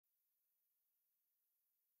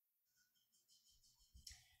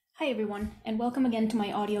Hi everyone, and welcome again to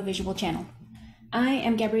my audiovisual channel. I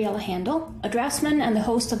am Gabriela Handal, a draftsman and the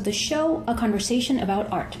host of the show, A Conversation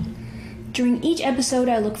About Art. During each episode,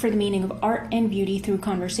 I look for the meaning of art and beauty through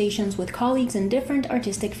conversations with colleagues in different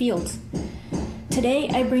artistic fields. Today,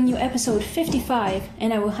 I bring you episode 55,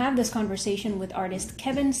 and I will have this conversation with artist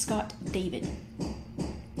Kevin Scott David.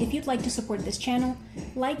 If you'd like to support this channel,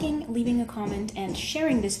 liking, leaving a comment, and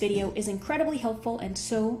sharing this video is incredibly helpful, and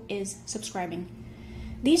so is subscribing.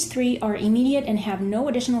 These three are immediate and have no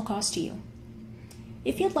additional cost to you.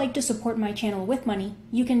 If you'd like to support my channel with money,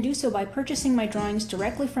 you can do so by purchasing my drawings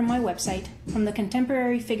directly from my website, from the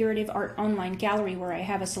Contemporary Figurative Art Online Gallery, where I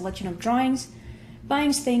have a selection of drawings,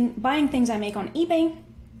 buying things I make on eBay,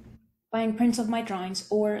 buying prints of my drawings,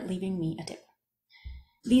 or leaving me a tip.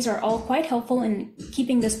 These are all quite helpful in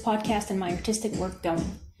keeping this podcast and my artistic work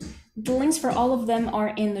going. The links for all of them are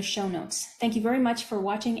in the show notes. Thank you very much for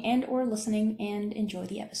watching and or listening, and enjoy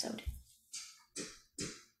the episode.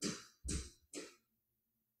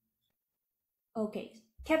 Okay,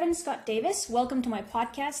 Kevin Scott Davis, welcome to my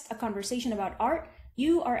podcast, A Conversation About Art.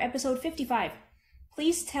 You are episode 55.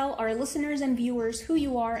 Please tell our listeners and viewers who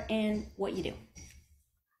you are and what you do.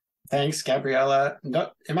 Thanks, Gabriela.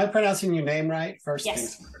 Am I pronouncing your name right?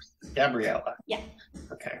 Yes. Things first. Gabriela. Yeah.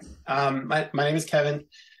 Okay. My name is Kevin.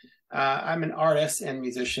 I'm an artist and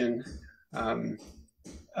musician,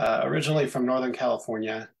 originally from Northern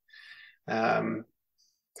California. Kind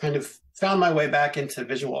of found my way back into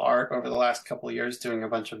visual art over the last couple of years, doing a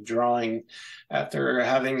bunch of drawing after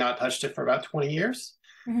having not touched it for about 20 years.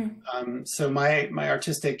 Mm-hmm. So my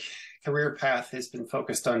artistic career path has been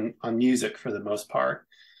focused on music for the most part.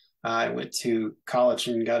 I went to college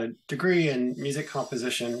and got a degree in music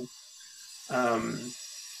composition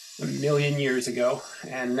a million years ago,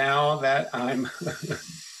 and now that I'm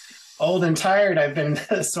old and tired, I've been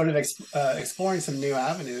sort of exploring some new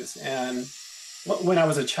avenues. And when I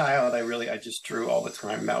was a child, I just drew all the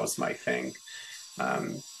time. That was my thing.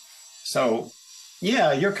 So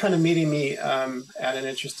yeah, you're kind of meeting me at an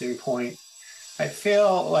interesting point. I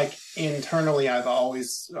feel like internally I've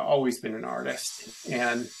always been an artist,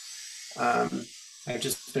 and I've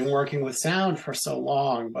just been working with sound for so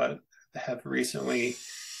long, but have recently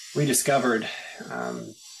rediscovered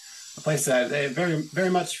a place that it very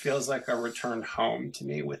much feels like a return home to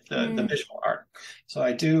me with the visual art. So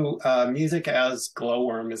I do music as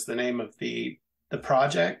Glowworm is the name of the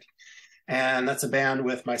project, and that's a band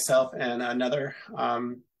with myself and another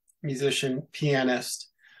musician pianist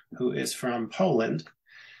who is from Poland.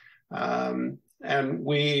 And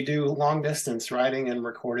we do long distance writing and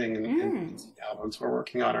recording and albums. We're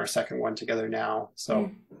working on our second one together now.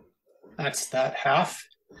 So that's that half.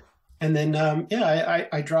 And then,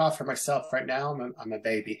 I draw for myself right now. I'm a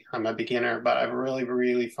baby. I'm a beginner, but I've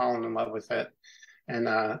really fallen in love with it, and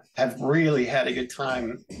have really had a good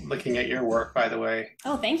time looking at your work, by the way.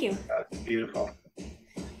 Oh, thank you. It's beautiful.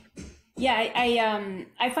 Yeah,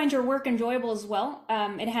 I find your work enjoyable as well.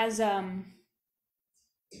 It has, I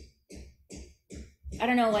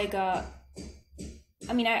don't know, like,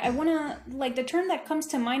 I want to, like, the term that comes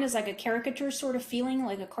to mind is like a caricature sort of feeling,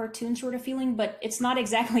 like a cartoon sort of feeling, but it's not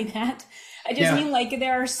exactly that. I just mean, like,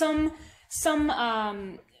 there are some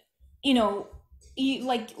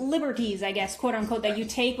like liberties, I guess, quote unquote, that you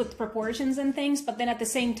take with proportions and things, but then at the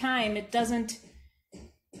same time, it doesn't,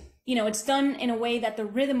 it's done in a way that the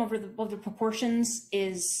rhythm of the proportions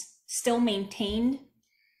is still maintained.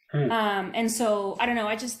 And so I don't know,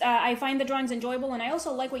 I find the drawings enjoyable, and I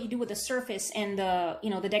also like what you do with the surface and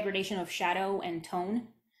the degradation of shadow and tone.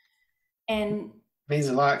 And means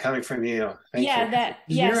a lot coming from you. Thank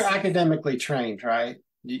you. You're academically trained, right?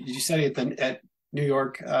 Did you study at New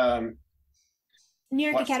York? New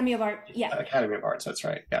York Academy of Art. Yeah. Academy of Arts. That's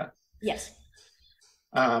right. Yeah. Yes.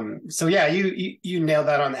 So yeah, you nailed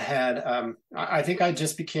that on the head. I think I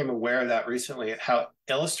just became aware of that recently, how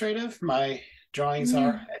illustrative my drawings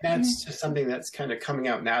are, and that's just something that's kind of coming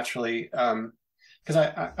out naturally, because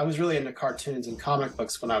I was really into cartoons and comic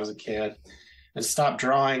books when I was a kid, and stopped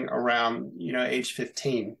drawing around age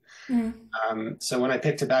 15. So when I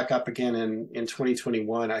picked it back up again in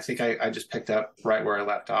 2021, I think I just picked up right where I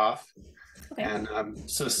left off. Okay. And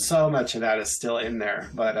so much of that is still in there,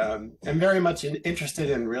 but I'm very much interested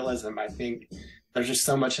in realism. I think there's just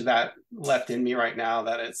so much of that left in me right now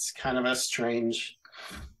that it's kind of a strange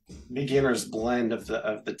beginner's blend of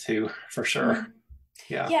the two, for sure.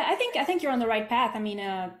 Yeah, I think you're on the right path. I mean,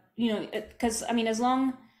 because as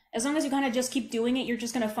long as you kind of just keep doing it, you're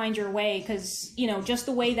just going to find your way, because just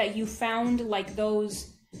the way that you found like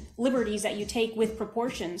those liberties that you take with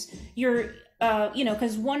proportions, you're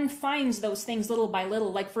because one finds those things little by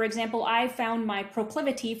little. Like, for example, I found my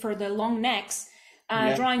proclivity for the long necks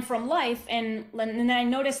drawing from life, and then I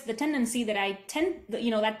noticed the tendency that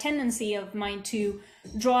that tendency of mine to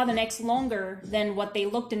draw the necks longer than what they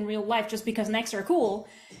looked in real life, just because necks are cool.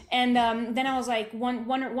 And then I was like,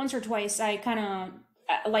 once or twice, I kind of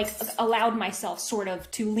like allowed myself sort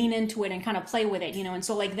of to lean into it and kind of play with it, and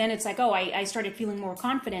so like then it's like, oh, I started feeling more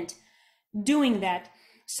confident doing that.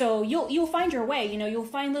 So you'll find your way, you'll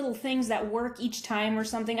find little things that work each time or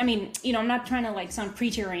something. I mean, I'm not trying to like sound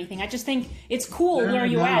preachy or anything. I just think it's cool where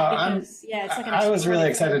you're at, because it's like I was really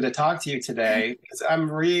excited to talk to you today because I'm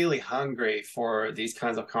really hungry for these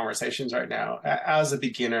kinds of conversations right now. As a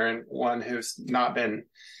beginner and one who's not been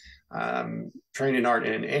trained in art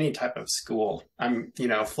in any type of school, I'm,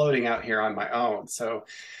 floating out here on my own. So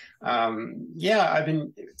I've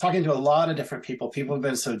been talking to a lot of different people. People have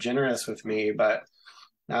been so generous with me, but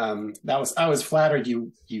I was flattered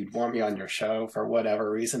you'd want me on your show for whatever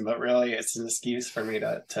reason, but really it's an excuse for me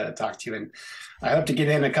to talk to you. And I hope to get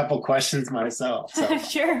in a couple questions myself. So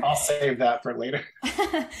sure. I'll save that for later.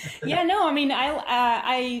 Yeah, no, I mean,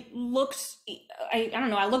 I looked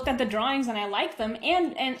at the drawings and I liked them.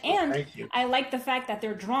 And I like the fact that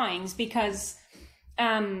they're drawings because,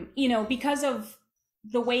 because of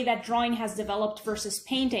the way that drawing has developed versus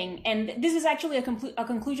painting. And this is actually a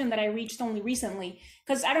conclusion that I reached only recently,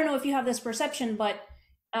 because I don't know if you have this perception, but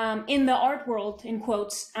in the art world, in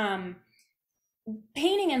quotes,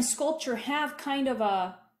 painting and sculpture have kind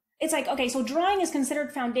of it's like, okay, so drawing is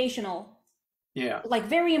considered foundational. Yeah. Like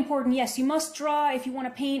very important. Yes, you must draw. If you want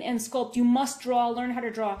to paint and sculpt, you must draw, learn how to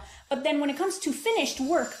draw. But then when it comes to finished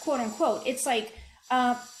work, quote unquote, it's like,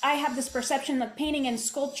 I have this perception that painting and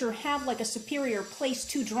sculpture have like a superior place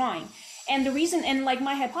to drawing. And the reason, and like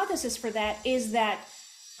my hypothesis for that is that,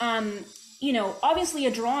 obviously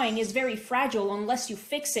a drawing is very fragile unless you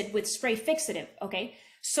fix it with spray fixative. Okay.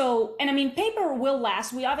 So, and I mean, paper will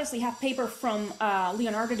last. We obviously have paper from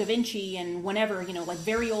Leonardo da Vinci and whenever, like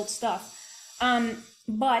very old stuff.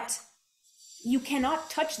 But you cannot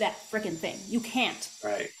touch that freaking thing. You can't.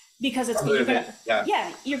 Right. Because you're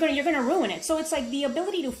gonna ruin it. So it's like the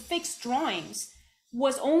ability to fix drawings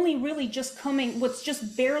was only really we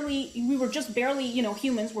were just barely,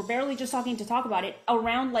 humans were barely just starting to talk about it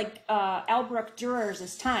around like Albrecht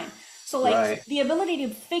Dürer's time. So like the ability to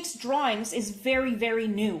fix drawings is very, very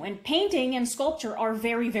new, and painting and sculpture are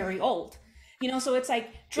very, very old. So it's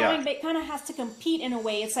like drawing kind of has to compete in a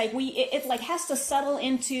way. It's like it like has to settle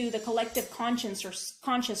into the collective conscience or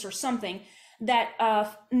something. That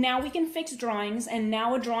now we can fix drawings, and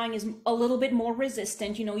now a drawing is a little bit more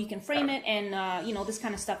resistant. You can frame it, and this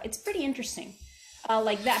kind of stuff. It's pretty interesting,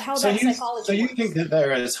 like that. How that psychology. So you think that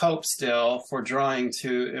there is hope still for drawing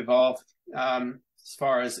to evolve, as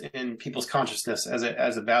far as in people's consciousness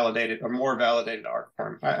as a validated or more validated art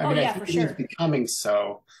form? I think for sure. It's becoming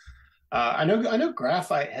so. I know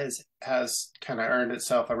graphite has kind of earned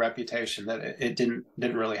itself a reputation that it didn't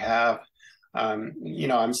really have.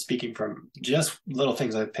 I'm speaking from just little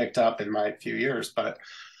things I've picked up in my few years, but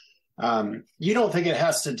you don't think it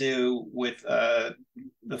has to do with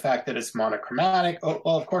the fact that it's monochromatic? Oh,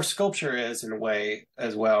 well, of course, sculpture is in a way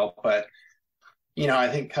as well, but I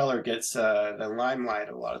think color gets the limelight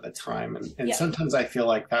a lot of the time, and sometimes I feel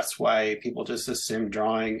like that's why people just assume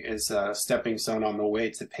drawing is a stepping stone on the way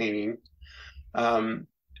to painting.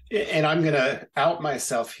 And I'm going to out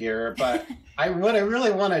myself here, but what I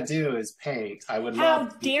really want to do is paint. I would love.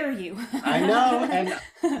 How dare you? I know,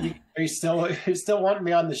 and you still want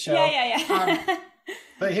me on the show. Yeah.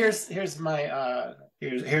 But here's my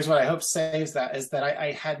here's what I hope saves that is that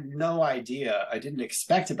I had no idea. I didn't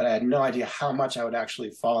expect it, but I had no idea how much I would actually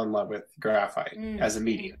fall in love with graphite as a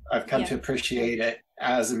medium. I've come to appreciate it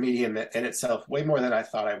as a medium in itself way more than I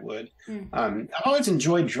thought I would. I've always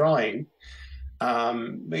enjoyed drawing.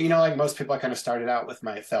 But like most people, I kind of started out with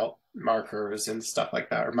my felt markers and stuff like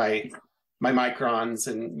that, or my microns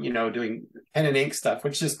and, doing pen and ink stuff,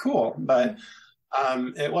 which is cool. But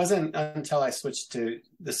it wasn't until I switched to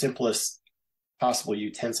the simplest possible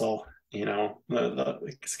utensil,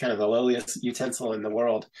 it's kind of the lowliest utensil in the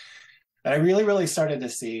world, that I really, really started to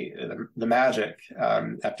see the magic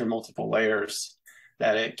after multiple layers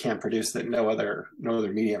that it can produce that no other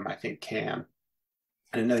medium, I think, can.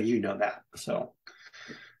 And I know you know that. So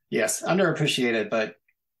yes, underappreciated, but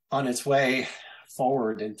on its way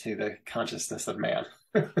forward into the consciousness of man.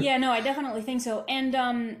 Yeah, no, I definitely think so. And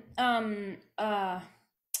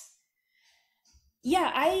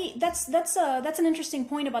that's an interesting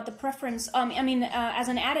point about the preference. As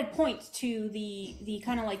an added point to the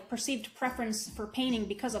kind of like perceived preference for painting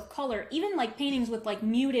because of color, even like paintings with like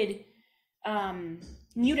muted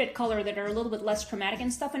muted color that are a little bit less dramatic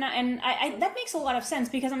and stuff. And that makes a lot of sense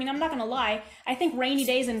because I mean, I'm not gonna lie, I think rainy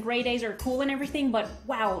days and gray days are cool and everything, but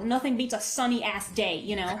wow, nothing beats a sunny ass day,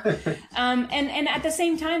 you know. And at the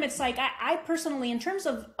same time, it's like I personally, in terms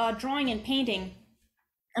of drawing and painting,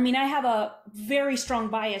 I mean, I have a very strong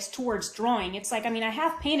bias towards drawing. It's like, I mean, I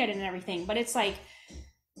have painted and everything, but it's like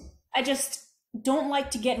I just don't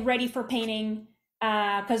like to get ready for painting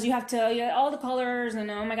because you have to all the colors and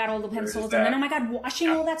oh my god, all the pencils, and then oh my god, washing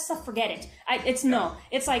all that stuff, forget it. No,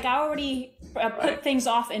 it's like I already put things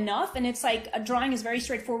off enough, and it's like a drawing is very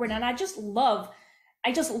straightforward, and I just love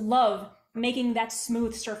making that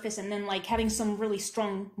smooth surface and then like having some really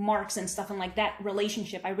strong marks and stuff, and like that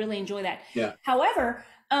relationship, I really enjoy that. Yeah. However,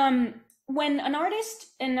 when an artist,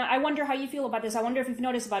 and I wonder how you feel about this, I wonder if you've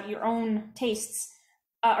noticed about your own tastes,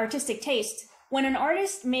 artistic taste. When an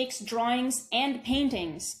artist makes drawings and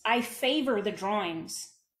paintings, I favor the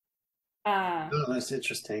drawings. Oh, that's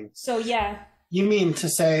interesting. So yeah. You mean to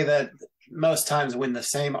say that most times when the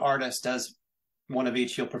same artist does one of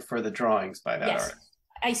each, you'll prefer the drawings by that artist?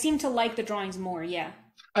 I seem to like the drawings more, yeah.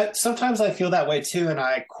 Sometimes I feel that way too, and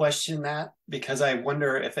I question that because I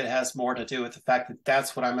wonder if it has more to do with the fact that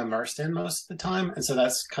that's what I'm immersed in most of the time, and so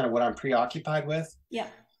that's kind of what I'm preoccupied with. Yeah.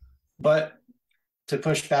 But to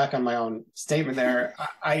push back on my own statement there,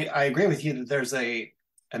 I agree with you that there's a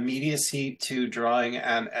immediacy to drawing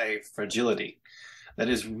and a fragility that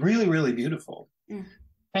is really, really beautiful.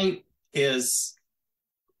 Paint is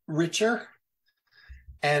richer.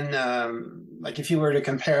 And like if you were to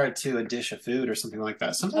compare it to a dish of food or something like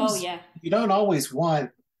that, sometimes you don't always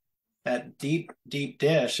want that deep, deep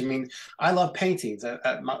dish. I mean, I love paintings.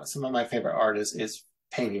 Some of my favorite art is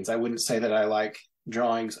paintings. I wouldn't say that I like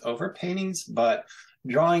drawings over paintings, but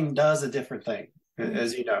drawing does a different thing,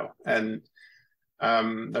 as you know. And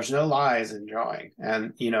there's no lies in drawing.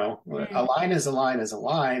 And, you know, a line is a line is a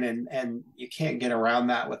line, and you can't get around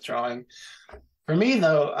that with drawing. For me,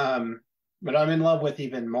 though, but I'm in love with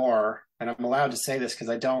even more, and I'm allowed to say this because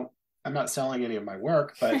I'm not selling any of my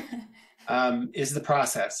work, but is the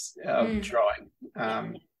process of drawing.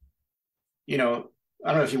 You know, I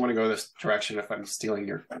don't know if you want to go this direction, if I'm stealing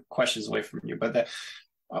your questions away from you, but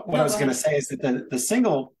what I was going to say is that the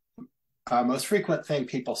single most frequent thing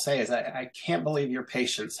people say is, I can't believe your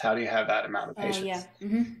patience. How do you have that amount of patience?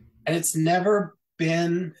 And it's never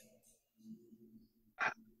been...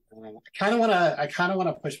 I kind of want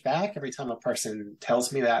to push back every time a person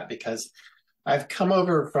tells me that, because I've come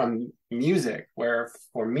over from music where,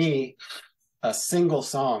 for me, a single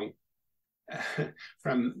song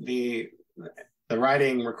from the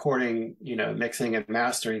writing, recording, you know, mixing and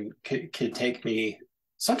mastering could take me.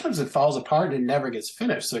 Sometimes it falls apart and never gets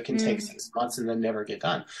finished, so it can take 6 months and then never get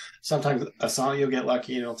done. Sometimes a song, you'll get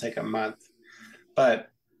lucky and it'll take a month. But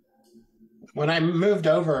when I moved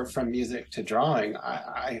over from music to drawing,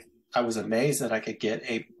 I was amazed that I could get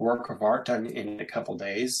a work of art done in a couple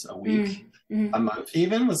days, a week, a month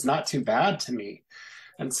even, was not too bad to me.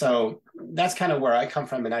 And so that's kind of where I come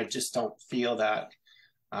from, and I just don't feel that.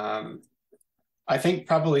 I think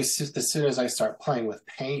probably as soon as I start playing with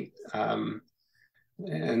paint, and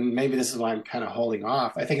maybe this is why I'm kind of holding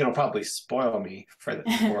off, I think it'll probably spoil me for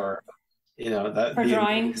you know, for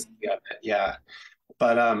drawing. Yeah.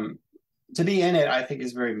 But to be in it, I think,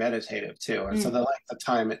 is very meditative too. And so the length of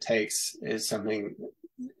time it takes is something,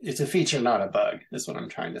 it's a feature, not a bug, is what I'm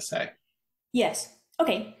trying to say. Yes.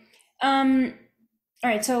 Okay. All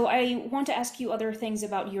right. So I want to ask you other things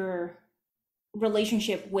about your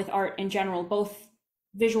relationship with art in general, both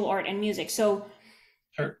visual art and music. So,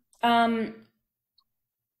 sure. Okay.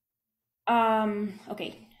 All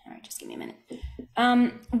right. Just give me a minute.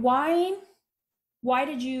 Why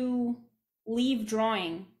did you leave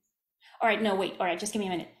drawing? All right, no, wait. All right, just give me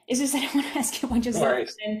a minute. It's just that I want to ask you a bunch of stuff,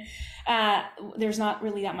 and there's not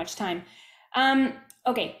really that much time.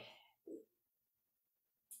 Okay.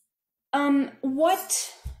 How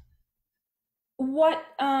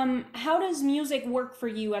does music work for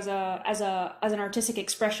you as an artistic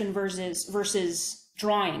expression versus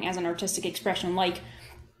drawing as an artistic expression? Like,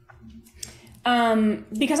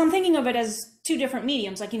 because I'm thinking of it as two different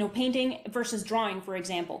mediums, like, you know, painting versus drawing, for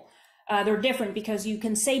example. They're different because you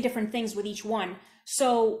can say different things with each one.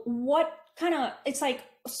 So what kind of, it's like,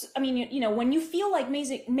 I mean, you know, when you feel like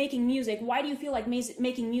making music, why do you feel like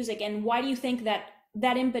making music? And why do you think that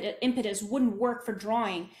impetus wouldn't work for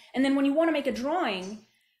drawing? And then when you want to make a drawing,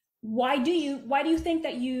 why do you think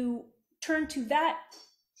that you turn to that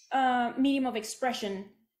medium of expression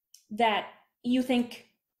that you think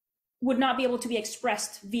would not be able to be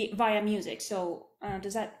expressed via music? So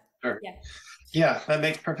does that? Sure. Yeah. Yeah, that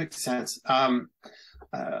makes perfect sense.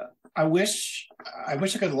 I wish I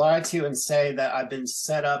could lie to you and say that I've been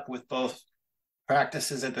set up with both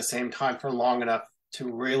practices at the same time for long enough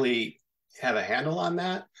to really have a handle on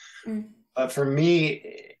that. But for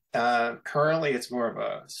me, currently, it's more of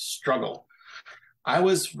a struggle. I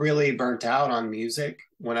was really burnt out on music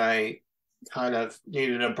when I kind of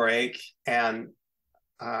needed a break and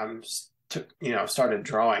started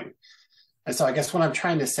drawing. And so I guess what I'm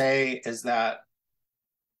trying to say is that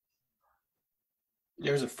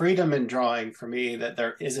there's a freedom in drawing for me that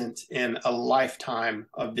there isn't in a lifetime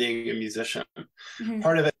of being a musician.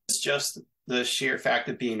 Part of it is just the sheer fact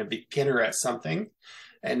of being a beginner at something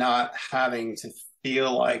and not having to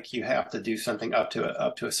feel like you have to do something up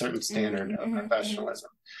to a certain standard of professionalism.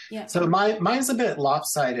 Yeah. So mine's a bit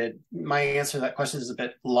lopsided. My answer to that question is a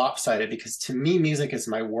bit lopsided because to me, music is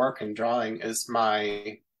my work and drawing is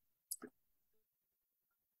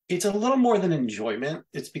it's a little more than enjoyment.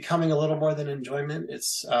 It's becoming a little more than enjoyment.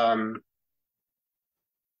 It's, but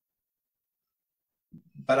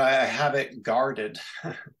I have it guarded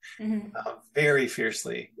very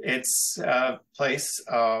fiercely. It's a place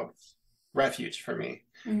of refuge for me.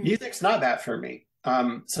 Music's not that for me.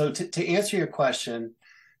 So to answer your question,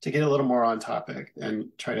 to get a little more on topic and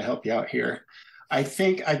try to help you out here, I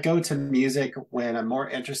think I go to music when I'm more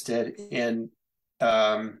interested in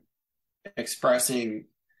expressing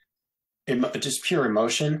just pure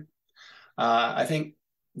emotion. I think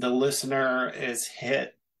the listener is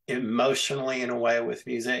hit emotionally in a way with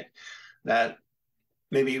music that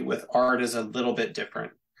maybe with art is a little bit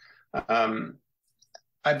different.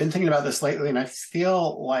 I've been thinking about this lately, and I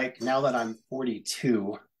feel like now that I'm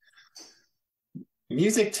 42,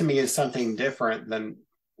 music to me is something different than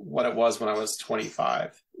what it was when I was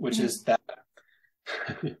 25, which is that,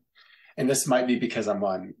 and this might be because I'm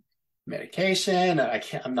on medication and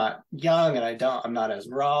I'm not young and I'm not as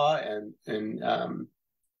raw and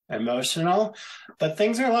emotional, but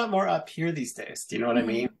things are a lot more up here these days. Do you know what I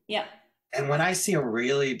mean? Yeah. And when I see a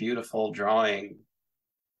really beautiful drawing,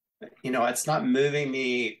 it's not moving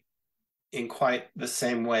me in quite the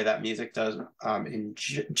same way that music does,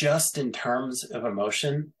 just in terms of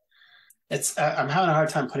emotion. I'm having a hard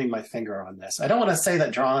time putting my finger on this. I don't want to say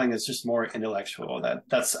that drawing is just more intellectual.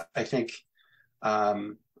 That's I think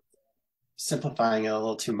simplifying it a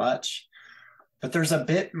little too much, but there's a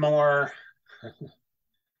bit more.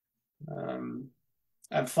 I'm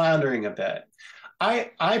floundering a bit.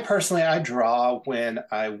 I personally, I draw when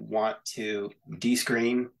I want to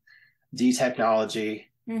de-screen, de-technology,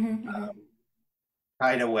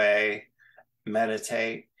 hide away,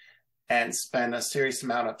 meditate, and spend a serious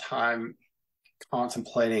amount of time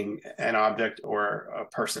contemplating an object or a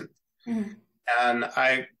person. And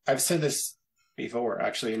I've said this before,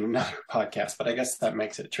 actually, in another podcast, but I guess that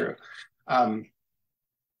makes it true.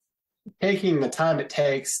 Taking the time it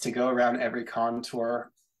takes to go around every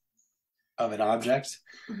contour of an object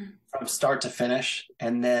from start to finish,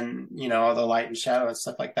 and then, all the light and shadow and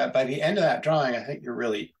stuff like that. By the end of that drawing, I think you're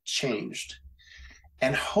really changed.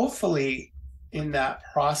 And hopefully in that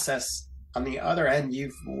process, on the other end,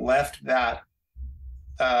 you've left that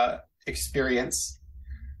experience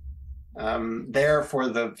there for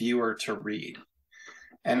the viewer to read.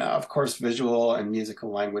 And of course, visual and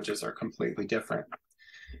musical languages are completely different.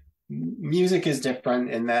 Music is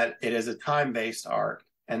different in that it is a time-based art.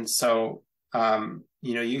 And so,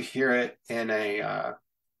 you hear it in a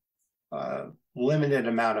limited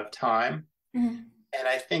amount of time. And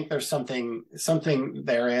I think there's something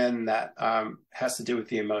therein that has to do with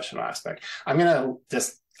the emotional aspect. I'm going to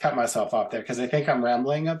just cut myself off there because I think I'm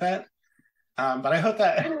rambling a bit. But I hope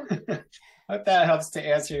that helps to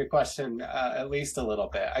answer your question at least a little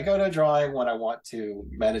bit. I go to drawing when I want to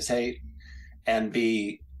meditate and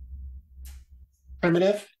be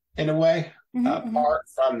primitive in a way, apart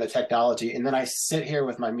from the technology. And then I sit here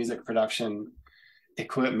with my music production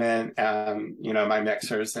equipment and, my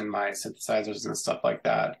mixers and my synthesizers and stuff like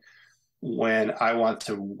that when I want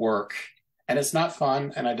to work. And it's not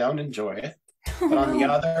fun and I don't enjoy it. But on the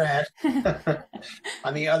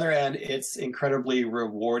other end, it's incredibly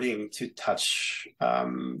rewarding to touch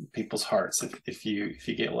people's hearts if you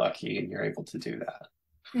get lucky and you're able to do that.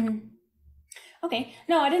 Okay.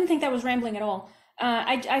 No, I didn't think that was rambling at all.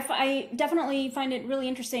 I definitely find it really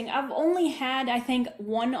interesting. I've only had, I think,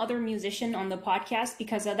 one other musician on the podcast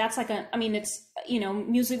because that's it's,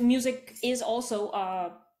 music is also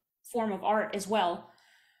a form of art as well.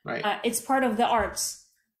 Right. It's part of the arts.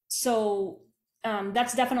 So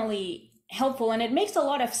that's definitely helpful. And it makes a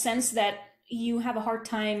lot of sense that you have a hard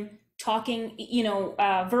time talking,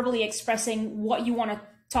 verbally expressing what you want to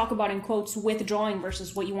talk about in quotes with drawing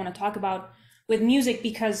versus what you want to talk about with music,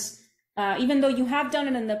 because Even though you have done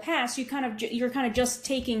it in the past, you're kind of just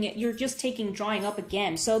taking it. You're just taking drawing up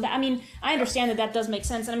again. So that, I mean, I understand that that does make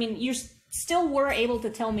sense. I mean, you still were able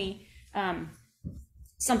to tell me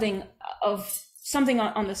something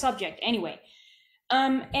on the subject anyway.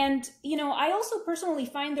 And you know, I also personally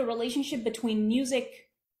find the relationship between music,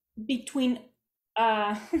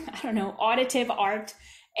 I don't know, auditive art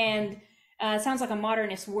and sounds like a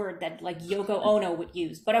modernist word that like Yoko Ono would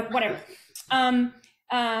use, but whatever.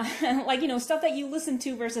 Like, you know, stuff that you listen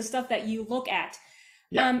to versus stuff that you look at.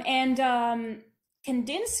 Yeah.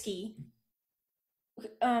 Kandinsky,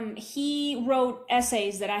 he wrote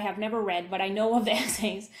essays that I have never read, but I know of the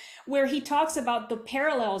essays, where he talks about the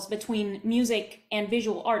parallels between music and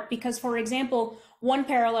visual art. Because, for example, one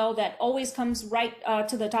parallel that always comes right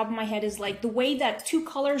to the top of my head is like the way that two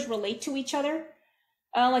colors relate to each other.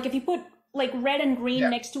 Like if you put like red and green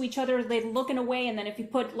next to each other, they look in a way, and then if you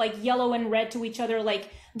put like yellow and red to each other, like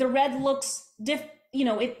the red looks you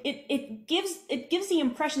know, it gives the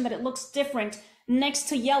impression that it looks different next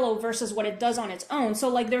to yellow versus what it does on its own. So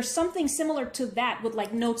like there's something similar to that with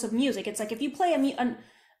like notes of music. It's like if you play a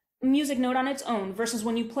music note on its own versus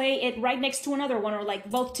when you play it right next to another one or like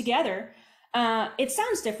both together, it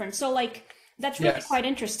sounds different. So like that's really quite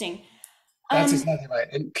interesting. That's exactly right.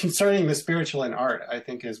 And concerning the spiritual in art, I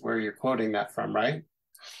think is where you're quoting that from, right?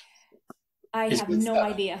 I have no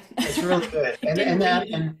idea. It's really good. and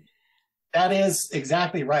that is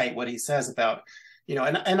exactly right, what he says about, you know,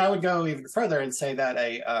 and I would go even further and say that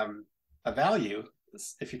a value,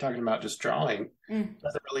 if you're talking about just drawing,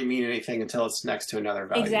 doesn't really mean anything until it's next to another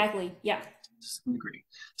value. Exactly. Yeah. Agree.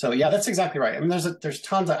 So yeah, that's exactly right. I mean, there's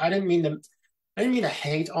tons of, I didn't mean to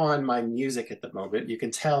hate on my music at the moment. You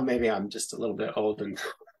can tell maybe I'm just a little bit old and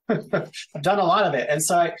I've done a lot of it. And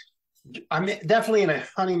so I'm definitely in a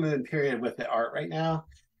honeymoon period with the art right now.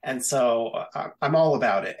 And so I'm all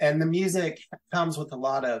about it. And the music comes with a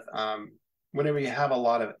lot of, whenever you have a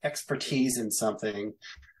lot of expertise in something,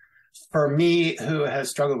 for me, who has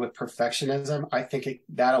struggled with perfectionism, I think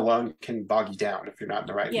that alone can bog you down if you're not in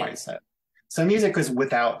the right mindset. So music is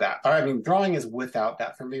without that. Or I mean, drawing is without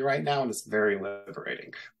that for me right now, and it's very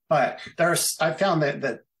liberating. But I found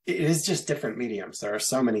that it is just different mediums. There are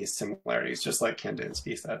so many similarities, just like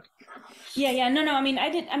Kandinsky said. Yeah. No. I mean, I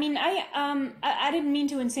didn't mean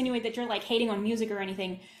to insinuate that you're like hating on music or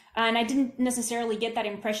anything. And I didn't necessarily get that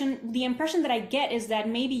impression. The impression that I get is that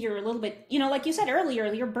maybe you're a little bit, you know, like you said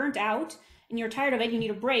earlier, you're burnt out and you're tired of it. You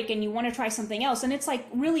need a break and you want to try something else. And it's like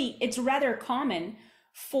really, it's rather common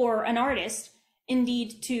for an artist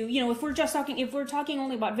indeed to, you know, if we're talking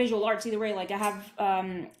only about visual arts, either way, like I have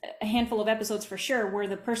a handful of episodes for sure where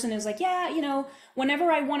the person is like, yeah, you know,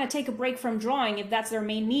 whenever I want to take a break from drawing, if that's their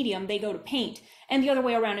main medium, they go to paint, and the other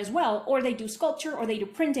way around as well, or they do sculpture or they do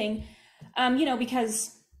printing, you know,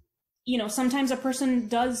 because, you know, sometimes a person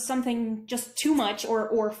does something just too much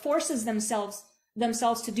or forces themselves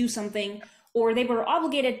to do something, or they were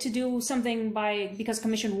obligated to do something because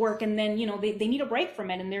commissioned work, and then, you know, they need a break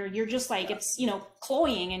from it, and you're just like, it's, you know,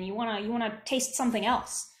 cloying, and you wanna taste something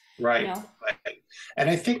else. Right. You know? Right. And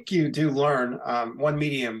I think you do learn one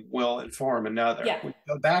medium will inform another. Yeah. When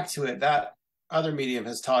you go back to it, that other medium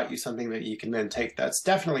has taught you something that you can then take. That's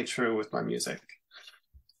definitely true with my music.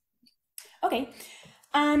 Okay.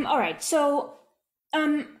 All right. So,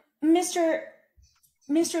 Mr.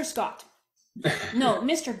 Scott. No,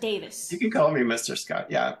 Mr. Davis. You can call me Mr. Scott.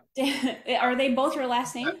 Yeah. Are they both your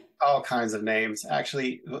last name? All kinds of names.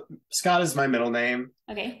 Actually, Scott is my middle name.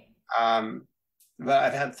 Okay. But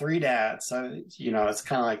I've had 3 dads, so, you know, it's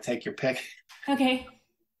kind of like take your pick. Okay.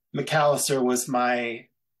 McAllister was my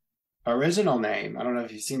original name. I don't know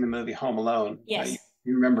if you've seen the movie Home Alone. Yes.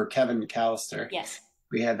 You remember Kevin McAllister? Yes.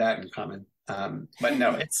 We had that in common. But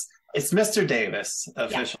no, it's Mr. Davis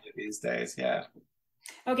officially these days. Yeah.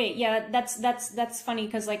 Okay, yeah, that's funny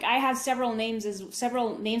because like I have several names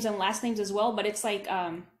and last names as well, but it's like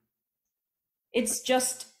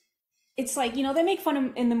it's like, you know, they make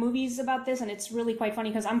fun in the movies about this, and it's really quite funny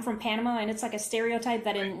because I'm from Panama, and it's like a stereotype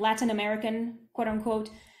that in Latin American, quote unquote,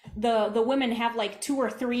 the women have like 2 or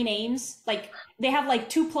 3 names, like they have like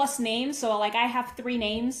 2+ names. So like I have 3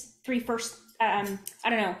 names, 3 first, I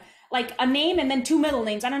don't know, like a name and then 2 middle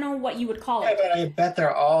names. I don't know what you would call it. Yeah, but I bet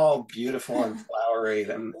they're all beautiful and flowery.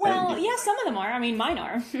 Well, yeah, some of them are. I mean, mine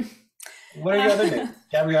are. What are your other names?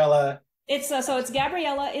 Gabriela. It's so it's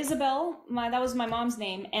Gabriela, Isabel. That was my mom's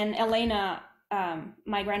name, and Elena,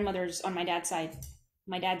 my grandmother's on my dad's side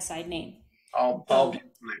name. All beautiful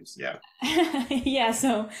names. Yeah. Yeah.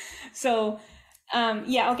 So,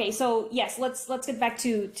 yeah. Okay. So yes, let's get back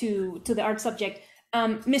to the art subject.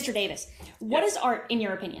 Mr. Davis, what is art in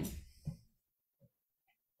your opinion?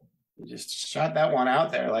 just shot that one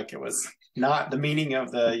out there like it was not the meaning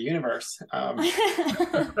of the universe.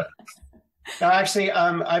 No, actually,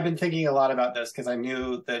 I've been thinking a lot about this because I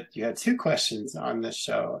knew that you had two questions on this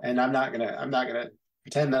show, and I'm not gonna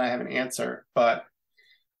pretend that I have an answer, but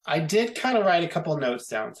I did kind of write a couple notes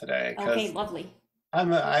down today because Okay, lovely.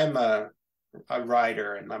 I'm a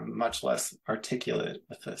writer and I'm much less articulate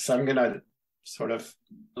with this. So I'm gonna sort of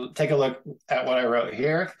take a look at what I wrote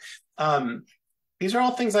here. Um, these are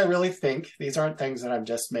all things I really think. These aren't things that I'm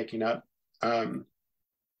just making up. Um,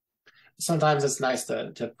 Sometimes it's nice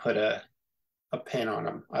to put a pin on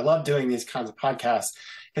them. I love doing these kinds of podcasts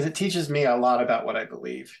because it teaches me a lot about what I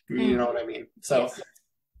believe. You know what I mean? So, Yes.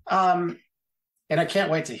 And I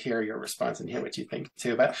can't wait to hear your response and hear what you think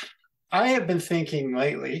too. But I have been thinking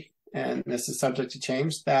lately, and this is subject to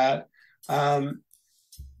change, that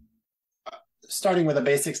starting with a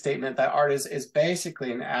basic statement that art is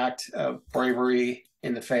basically an act of bravery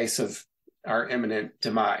in the face of our imminent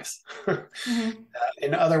demise. Mm-hmm.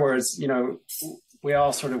 In other words, we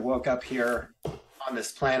all sort of woke up here on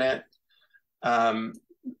this planet,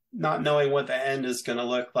 not knowing what the end is going to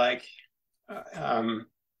look like,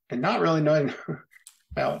 and not really knowing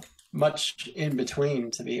about much in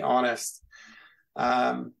between, to be honest.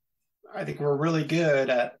 I think we're really good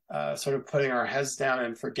at sort of putting our heads down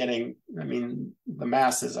and forgetting, I mean, the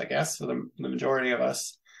masses, I guess, for the majority of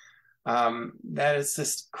us, that it's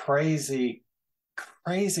this crazy,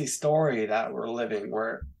 crazy story that we're living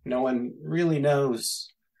where no one really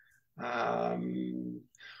knows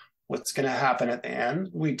what's going to happen at the end.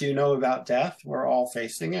 We do know about death. We're all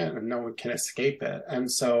facing it and no one can escape it.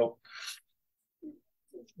 And so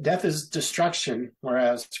death is destruction,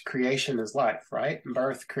 whereas creation is life, right?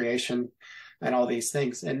 Birth, creation, and all these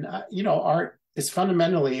things. And, art is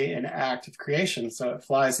fundamentally an act of creation. So it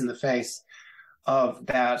flies in the face of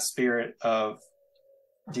that spirit of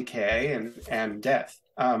decay and death.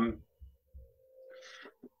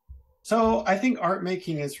 So I think art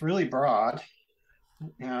making is really broad,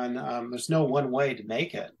 and there's no one way to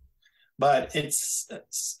make it, but it's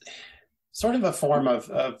sort of a form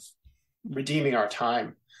of redeeming our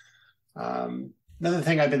time. Another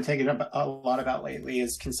thing I've been thinking a lot about lately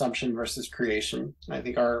is consumption versus creation. I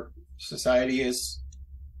think our society is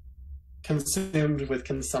consumed with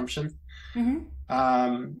consumption.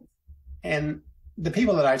 Mm-hmm. And the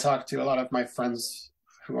people that I talk to, a lot of my friends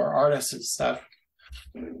who are artists and stuff,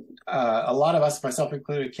 a lot of us, myself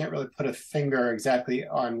included, can't really put a finger exactly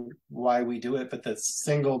on why we do it. But the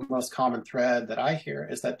single most common thread that I hear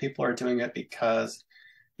is that people are doing it because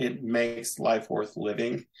it makes life worth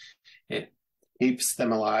living. It keeps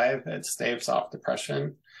them alive. It staves off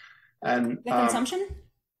depression. And The consumption?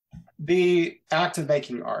 The act of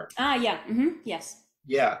making art. Yeah. Mm-hmm. Yes.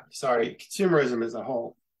 Yeah, sorry. Consumerism is a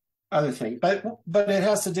whole other thing, but it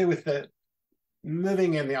has to do with the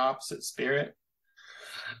moving in the opposite spirit.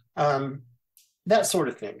 That sort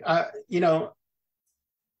of thing.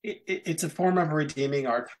 It's a form of redeeming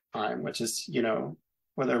our time, which is,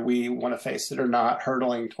 whether we want to face it or not,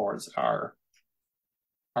 hurtling towards our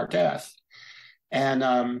death. And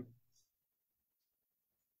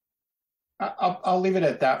I'll leave it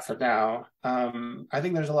at that for now. I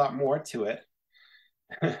think there's a lot more to it.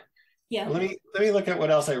 Yeah. Let me look at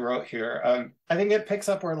what else I wrote here. I think it picks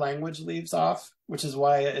up where language leaves off, which is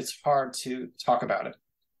why it's hard to talk about it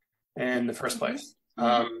in the first place.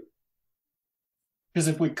 Because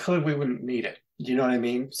if we could, we wouldn't need it. Do you know what I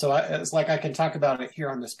mean? So it's like I can talk about it here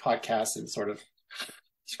on this podcast and sort of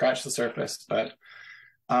scratch the surface, but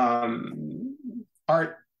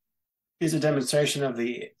art is a demonstration of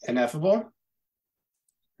the ineffable,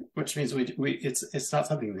 which means it's not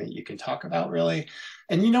something that you can talk about really.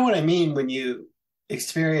 And you know what I mean when you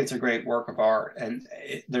experience a great work of art, and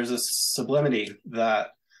there's a sublimity that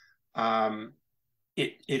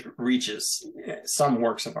it reaches. Some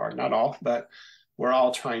works of art, not all, but we're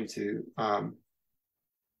all trying to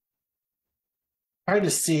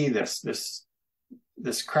see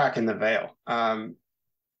this crack in the veil,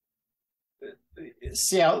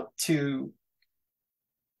 see out to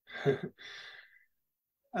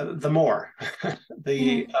the more.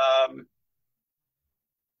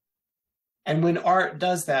 And when art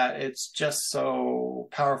does that, it's just so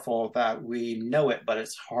powerful that we know it, but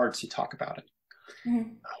it's hard to talk about it.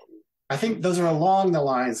 I think those are along the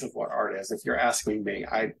lines of what art is. If you're asking me,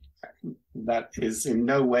 that is in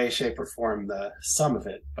no way, shape, or form the sum of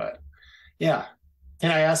it. But yeah,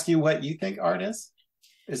 can I ask you what you think art is?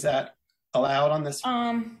 Is that allowed on this?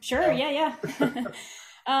 Sure. Yeah.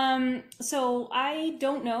 So I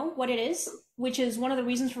don't know what it is, which is one of the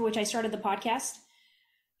reasons for which I started the podcast.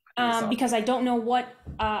 Because I don't know what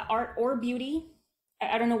art or beauty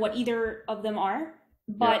I don't know what either of them are,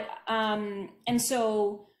 Yeah. but and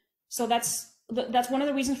so that's one of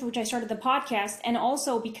the reasons for which I started the podcast, and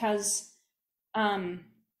also because um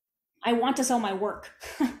I want to sell my work.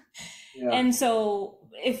 Yeah. And so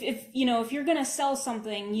if you know, if you're going to sell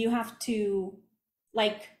something, you have to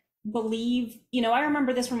like believe, you know, I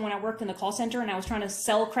remember this from when I worked in the call center and I was trying to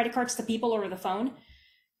sell credit cards to people over the phone.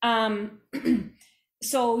 Um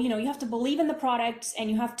so, you know, you have to believe in the product and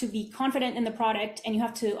you have to be confident in the product and you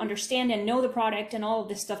have to understand and know the product and all of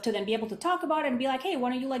this stuff to then be able to talk about it and be like, hey, why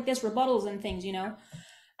don't you like this, rebuttals and things, you know?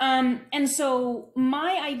 And so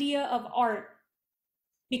my idea of art,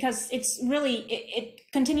 because it's really, it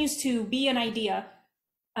continues to be an idea.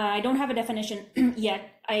 I don't have a definition yet.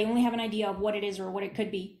 I only have an idea of what it is or what it could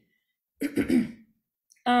be.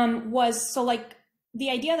 Was so like the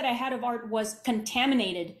idea that I had of art was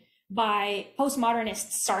contaminated by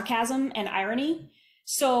postmodernist sarcasm and irony.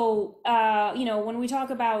 So, you know, when we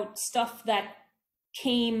talk about stuff that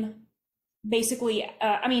came basically,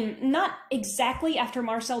 I mean, not exactly after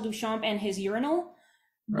Marcel Duchamp and his urinal,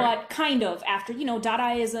 Right. but kind of after, you know,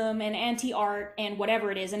 Dadaism and anti-art and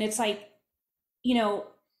whatever it is. And it's like, you know,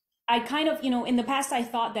 I kind of, you know, in the past, I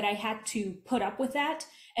thought that I had to put up with that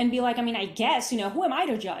and be like, I mean, I guess, you know, who am I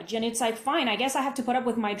to judge? And it's like, fine, I guess I have to put up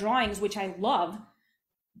with my drawings, which I love,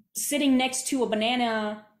 sitting next to a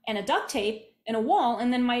banana and a duct tape and a wall.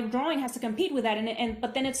 And then my drawing has to compete with that.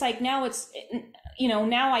 But then it's like, now it's, you know,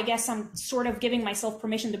 now I guess I'm sort of giving myself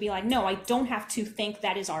permission to be like, no, I don't have to think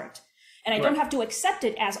that is art. And I Right. don't have to accept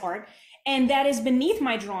it as art. And that is beneath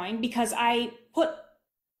my drawing because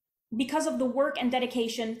because of the work and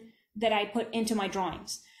dedication that I put into my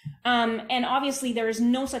drawings. And obviously there is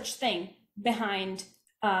no such thing behind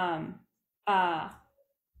duct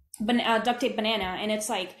tape banana. And it's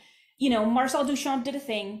like, you know, Marcel Duchamp did a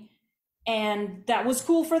thing and that was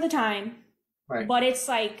cool for the time. Right. But it's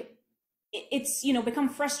like, it's, you know, become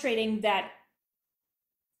frustrating that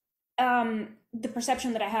the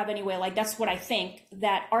perception that I have anyway, like that's what I think,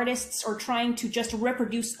 that artists are trying to just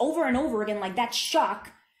reproduce over and over again, like that shock,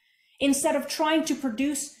 instead of trying to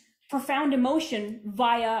produce profound emotion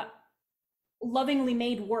via lovingly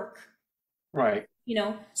made work. Right. You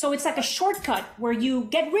know, so it's like a shortcut where you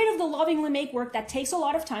get rid of the lovingly made work that takes a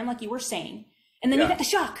lot of time, like you were saying, and then you get the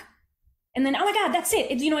shock. And then, oh my God, that's it.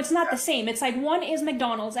 You know, it's not the same. It's like one is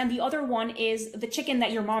McDonald's and the other one is the chicken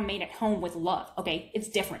that your mom made at home with love. Okay, it's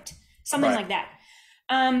different. Something like that.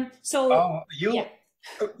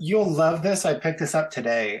 You'll love this. I picked this up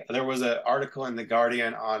today. There was an article in The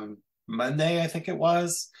Guardian on Monday, I think it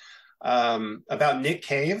was, about Nick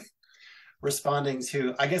Cave responding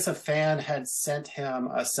to, I guess a fan had sent him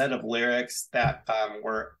a set of lyrics that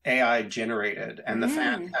were AI generated, and the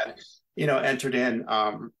fan had, you know, entered in,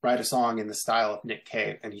 write a song in the style of Nick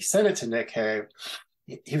Cave, and he sent it to Nick Cave.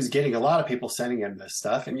 He was getting a lot of people sending him this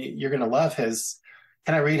stuff, and you're going to love his.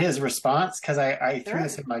 Can I read his response? Because I threw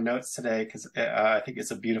this in my notes today because I think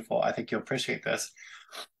it's I think you'll appreciate this.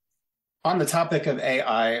 On the topic of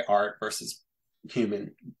AI art versus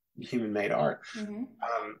human-made art,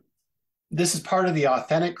 this is part of the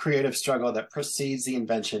authentic creative struggle that precedes the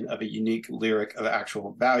invention of a unique lyric of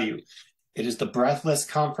actual value. It is the breathless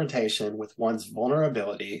confrontation with one's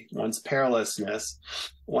vulnerability, one's perilousness,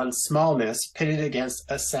 one's smallness, pitted against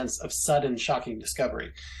a sense of sudden, shocking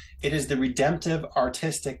discovery. It is the redemptive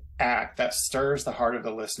artistic act that stirs the heart of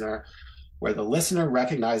the listener, where the listener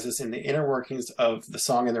recognizes in the inner workings of the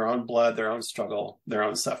song in their own blood, their own struggle, their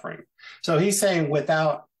own suffering. So he's saying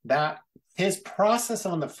without that, his process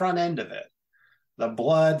on the front end of it, the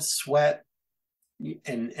blood, sweat,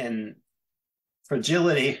 and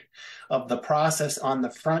fragility of the process on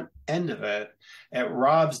the front end of it, it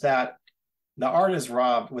robs that. The art is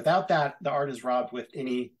robbed. Without that, the art is robbed with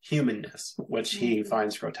any humanness, which he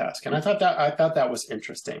finds grotesque. And I thought that was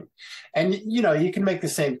interesting. And you know, you can make the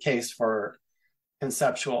same case for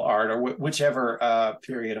conceptual art or whichever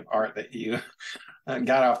period of art that you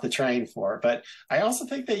got off the train for. But I also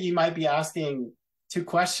think that you might be asking two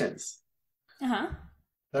questions.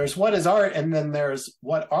 There's what is art, and then there's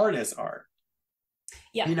what art is art.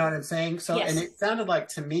 Yeah. You know what I'm saying? So, yes. And it sounded like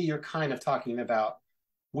to me you're kind of talking about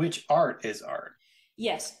which art is art.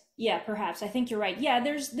 Yes. Yeah, perhaps. I think you're right. Yeah,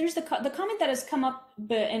 there's the comment that has come up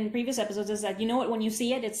in previous episodes is that, you know what, when you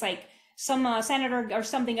see it, it's like some senator or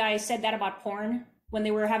something guy said that about porn when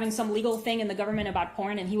they were having some legal thing in the government about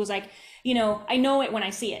porn, and he was like, you know, I know it when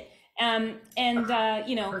I see it. You know,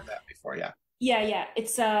 I've heard that before, yeah. Yeah.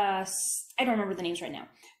 It's I don't remember the names right now.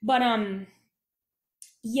 But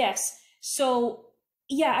yes. So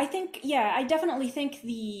yeah, I definitely think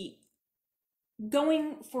the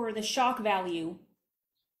going for the shock value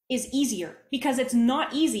is easier, because it's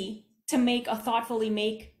not easy to make a thoughtfully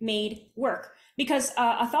made work, because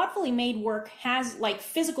a thoughtfully made work has like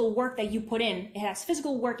physical work that you put in. It has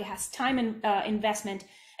physical work, it has time and investment,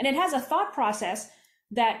 and it has a thought process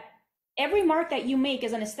that every mark that you make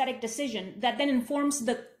is an aesthetic decision that then informs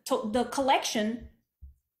the collection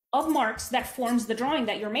of marks that forms the drawing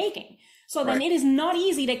that you're making. So then it is not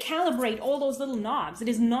easy to calibrate all those little knobs. It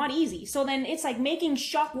is not easy. So then it's like making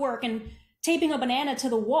chalk work and taping a banana to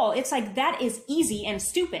the wall. It's like, that is easy and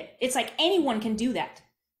stupid. It's like anyone can do that.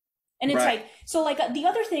 And it's like, so like the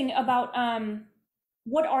other thing about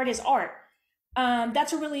what art is art,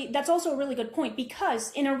 that's also a really good point,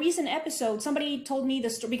 because in a recent episode, somebody told me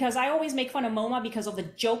this story, because I always make fun of MoMA because of the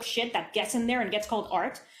joke shit that gets in there and gets called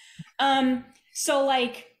art.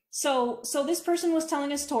 So this person was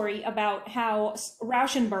telling a story about how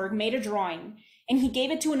Rauschenberg made a drawing and he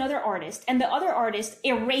gave it to another artist, and the other artist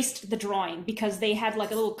erased the drawing because they had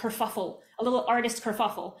like a little kerfuffle, a little artist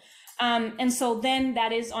kerfuffle. And so then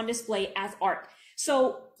that is on display as art.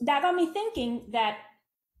 So that got me thinking that,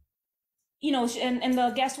 you know, and the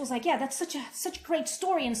guest was like, yeah, that's such a great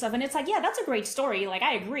story and stuff. And it's like, yeah, that's a great story. Like,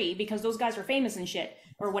 I agree, because those guys are famous and shit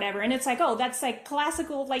or whatever. And it's like, oh, that's like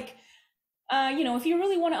classical, like, you know, if you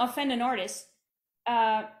really want to offend an artist,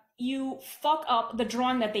 you fuck up the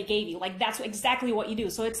drawing that they gave you. Like, that's exactly what you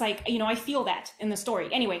do. So it's like, you know, I feel that in the story.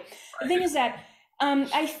 Anyway, the thing is that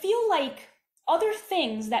I feel like other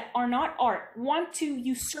things that are not art want to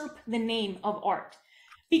usurp the name of art,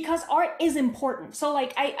 because art is important. So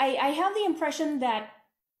like, I have the impression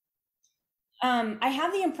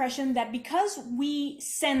that because we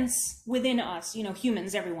sense within us, you know,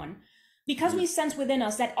 humans, everyone, because we sense within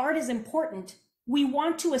us that art is important, we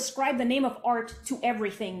want to ascribe the name of art to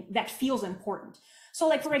everything that feels important. So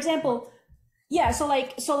like, for example, yeah, so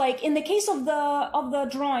like in the case of the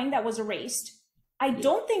drawing that was erased, I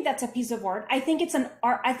don't think that's a piece of art. I think it's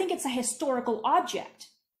a historical object.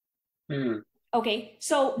 Okay,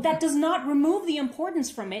 so that does not remove the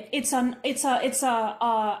importance from it. It's a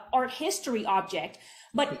art history object,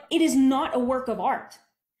 but it is not a work of art.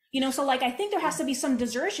 You know, so like, I think there has to be some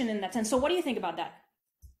desertion in that sense. So what do you think about that?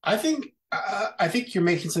 I think you're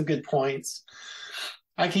making some good points.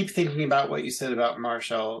 I keep thinking about what you said about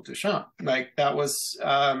Marcel Duchamp. Like, that was,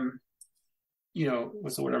 you know,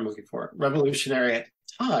 what's the word I'm looking for? Revolutionary at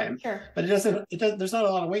the time. Sure. But there's not a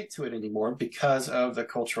lot of weight to it anymore because of the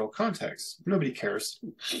cultural context. Nobody cares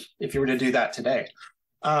if you were to do that today.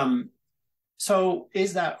 So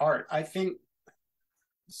is that art? I think,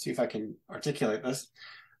 let's see if I can articulate this.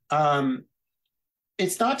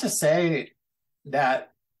 It's not to say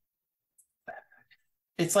that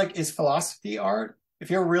it's like, is philosophy art? If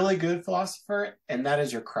you're a really good philosopher and that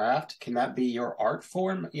is your craft, can that be your art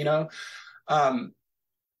form? You know,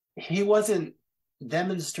 he wasn't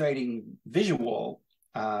demonstrating visual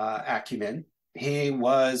acumen. He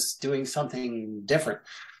was doing something different.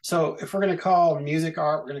 So if we're going to call music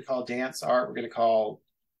art, we're going to call dance art, we're going to call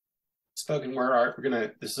spoken word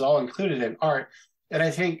art, this is all included in art. And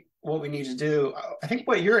I think what we need to do, I think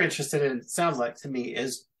what you're interested in, sounds like to me,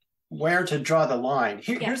 is where to draw the line.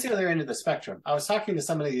 Here's the other end of the spectrum. I was talking to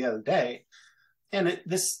somebody the other day, and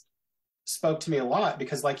this spoke to me a lot,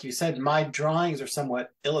 because like you said, my drawings are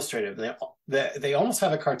somewhat illustrative. They almost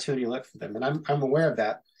have a cartoony look for them, and I'm aware of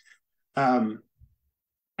that. I'm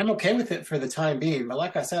okay with it for the time being, but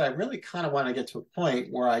like I said, I really kind of want to get to a point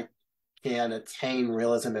where I can attain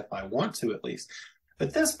realism if I want to, at least.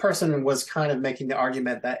 But this person was kind of making the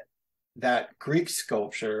argument that Greek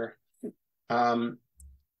sculpture,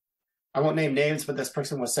 I won't name names, but this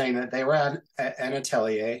person was saying that they were at an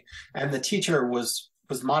atelier and the teacher was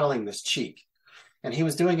modeling this cheek. And he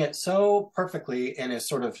was doing it so perfectly in a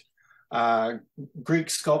sort of Greek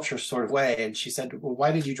sculpture sort of way. And she said, well,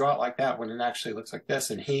 why did you draw it like that when it actually looks like this?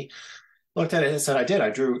 And he looked at it and said, I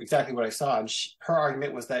drew exactly what I saw. And her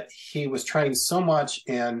argument was that he was trained so much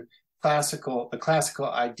in the classical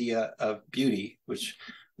idea of beauty, which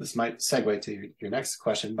this might segue to your next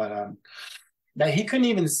question, but that he couldn't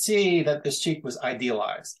even see that this cheek was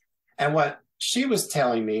idealized. And what she was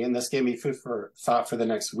telling me, and this gave me food for thought for the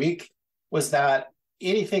next week, was that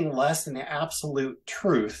anything less than the absolute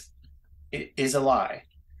truth is a lie,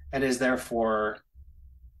 and is therefore,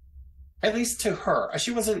 at least to her, she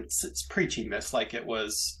wasn't preaching this like it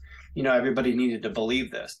was, you know, everybody needed to believe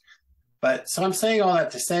this. But so I'm saying all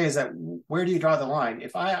that to say is that, where do you draw the line?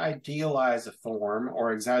 If I idealize a form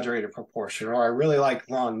or exaggerate a proportion, or I really like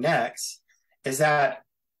long necks, is that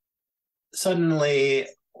suddenly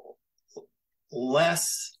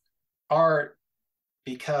less art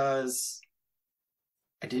because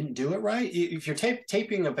I didn't do it right? If you're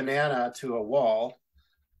taping a banana to a wall,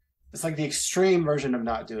 it's like the extreme version of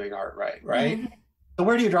not doing art right, right? Mm-hmm. So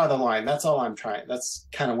where do you draw the line? That's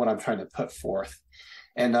kind of what I'm trying to put forth.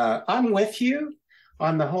 And I'm with you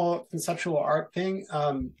on the whole conceptual art thing.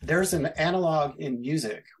 There's an analog in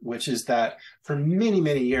music, which is that for many,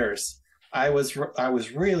 many years, I was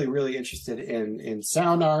really, really interested in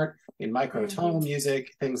sound art, in microtonal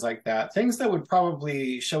music, things like that. Things that would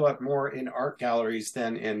probably show up more in art galleries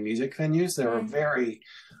than in music venues. They were very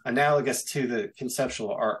analogous to the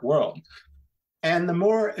conceptual art world. And the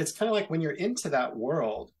more, it's kind of like when you're into that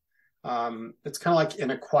world, it's kind of like an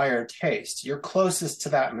acquired taste. You're closest to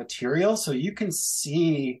that material, so you can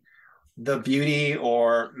see the beauty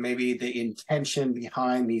or maybe the intention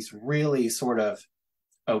behind these really sort of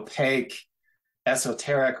opaque,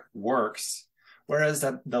 esoteric works, whereas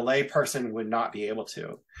the layperson would not be able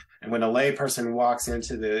to. And when a layperson walks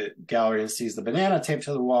into the gallery and sees the banana taped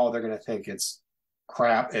to the wall, they're going to think it's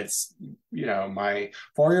crap. It's, my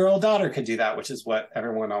 4-year-old daughter could do that, which is what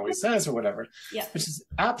everyone always says or whatever, Yeah. which is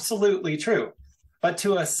absolutely true. But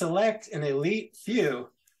to a select and elite few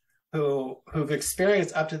who've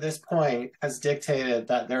experienced up to this point has dictated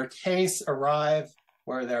that their tastes arrive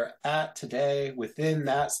where they're at today within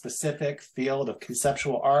that specific field of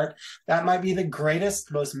conceptual art, that might be the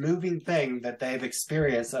greatest, most moving thing that they've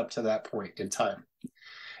experienced up to that point in time.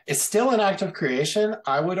 It's still an act of creation,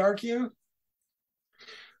 I would argue.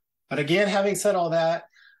 But again, having said all that,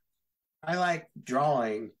 I like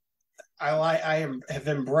drawing. Have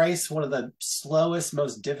embraced one of the slowest,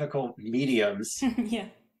 most difficult mediums. Yeah.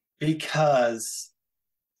 Because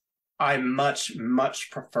I much, much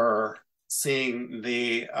prefer seeing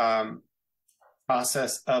the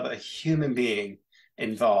process of a human being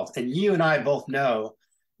involved. And you and I both know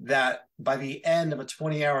that by the end of a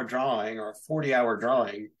 20-hour drawing or a 40-hour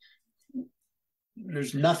drawing,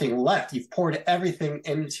 there's nothing left. You've poured everything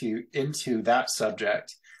into that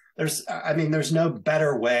subject. There's no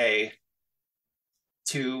better way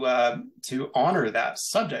to honor that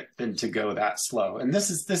subject than to go that slow. And this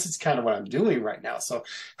is kind of what I'm doing right now. So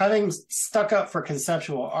having stuck up for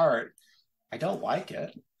conceptual art, I don't like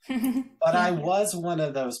it. But I was one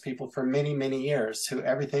of those people for many, many years who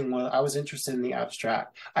I was interested in the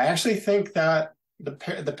abstract. I actually think that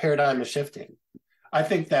the paradigm is shifting. I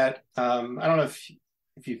think that, I don't know if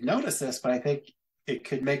you've noticed this, but I think it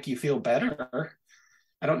could make you feel better.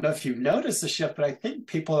 I don't know if you've noticed the shift, but I think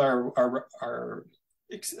people that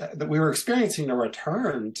we were experiencing a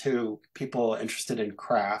return to people interested in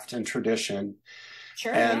craft and tradition,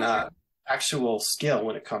 sure, and yeah. Actual skill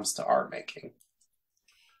when it comes to art making.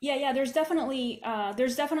 Yeah. There's definitely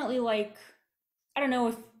like, I don't know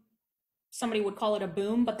if somebody would call it a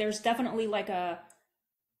boom, but there's definitely like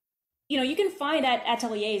you can find at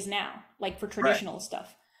ateliers now, like for traditional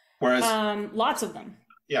stuff. Whereas, lots of them.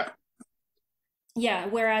 Yeah. Yeah,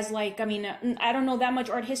 whereas like, I don't know that much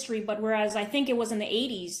art history, but whereas I think it was in the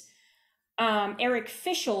 80s, Eric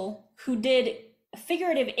Fischl, who did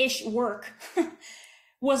figurative-ish work,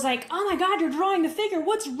 was like, oh my God, you're drawing the figure.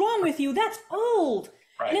 What's wrong with you? That's old.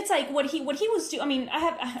 Right. And it's like what he was doing. I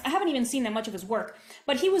haven't even seen that much of his work,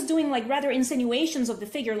 but he was doing like rather insinuations of the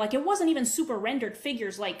figure. Like it wasn't even super rendered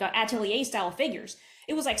figures, like atelier style figures.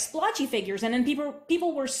 It was like splotchy figures, and then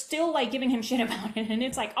people were still like giving him shit about it, and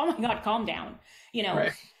it's like, oh my God, calm down,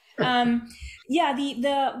 Right. Yeah,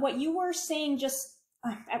 the what you were saying, just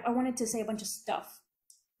I wanted to say a bunch of stuff,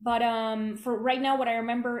 but for right now, what I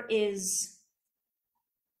remember is,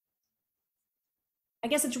 I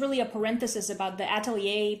guess it's really a parenthesis about the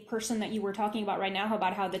atelier person that you were talking about right now,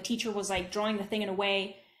 about how the teacher was like drawing the thing in a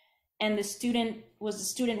way, and the student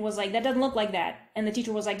was like, that doesn't look like that, and the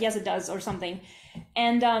teacher was like, yes it does, or something.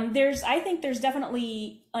 And I think there's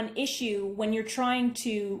definitely an issue when you're trying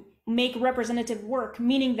to make representative work,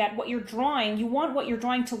 meaning that you want what you're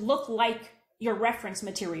drawing to look like your reference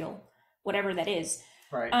material, whatever that is.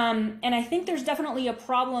 Right. And I think there's definitely a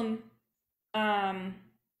problem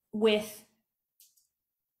with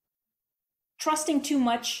trusting too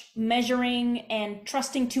much, measuring, and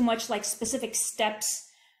trusting too much like specific steps.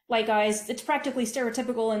 Like it's practically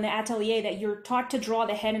stereotypical in the atelier that you're taught to draw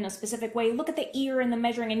the head in a specific way. Look at the ear and the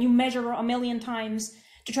measuring, and you measure a million times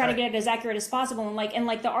to try to get it as accurate as possible. And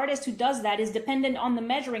like the artist who does that is dependent on the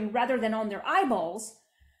measuring rather than on their eyeballs.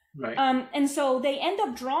 Right. And so they end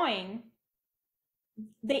up drawing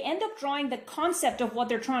the concept of what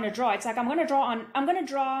they're trying to draw. It's like, I'm going to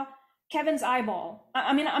draw Kevin's eyeball.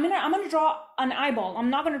 I'm going to draw an eyeball. I'm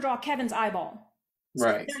not going to draw Kevin's eyeball. So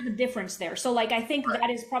right. There's a difference there. So like, I think that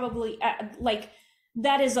is probably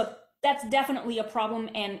that's definitely a problem.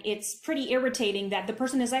 And it's pretty irritating that the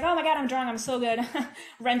person is like, oh my God, I'm drawing, I'm so good.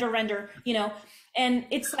 render, and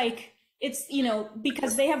it's like, it's,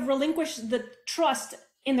 because they have relinquished the trust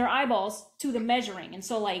in their eyeballs to the measuring. And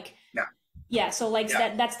so like, Yeah. yeah, so like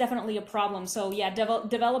Yeah. that's definitely a problem. So yeah,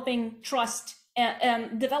 developing trust,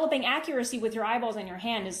 developing accuracy with your eyeballs and your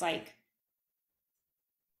hand is like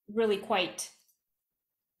really quite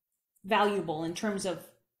valuable in terms of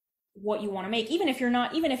what you want to make. Even if you're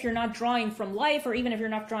not drawing from life, or even if you're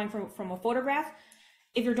not drawing from a photograph,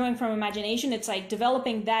 if you're drawing from imagination, it's like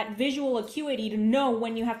developing that visual acuity to know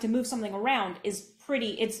when you have to move something around is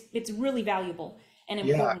it's really valuable and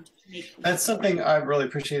Yeah. important to make. That's something I really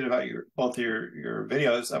appreciate about both your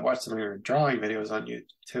videos. I've watched some of your drawing videos on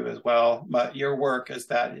YouTube as well. But your work is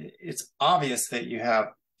that it's obvious that you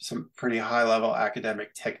have some pretty high level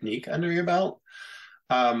academic technique under your belt,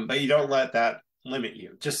 but you don't let that limit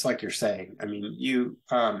you. Just like you're saying, I mean, you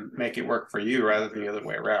make it work for you rather than the other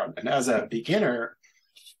way around. And as a beginner,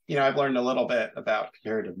 I've learned a little bit about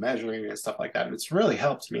comparative measuring and stuff like that, and it's really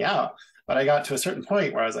helped me out. But I got to a certain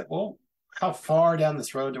point where I was like, well, how far down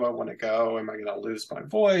this road do I want to go? Am I going to lose my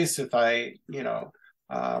voice if I,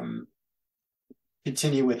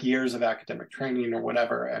 continue with years of academic training or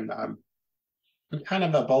whatever? And I'm kind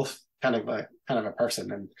of a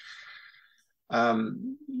person. And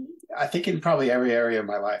I think in probably every area of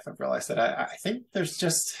my life, I've realized that I think there's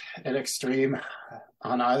just an extreme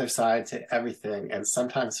on either side to everything. And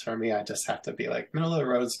sometimes for me, I just have to be like, middle of the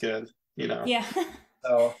road's good. Yeah.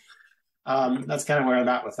 So that's kind of where I'm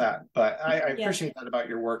at with that. But I Yeah. appreciate that about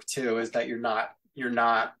your work too, is that you're not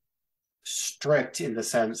strict in the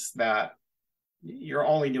sense that you're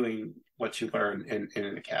only doing what you learn in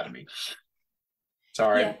an academy.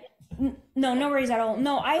 Sorry. Yeah. No worries at all.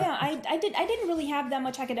 No, I didn't really have that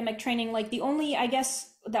much academic training. Like the only, I guess,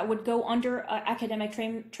 that would go under academic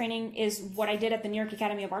training is what I did at the New York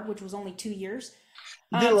Academy of Art, which was only 2 years.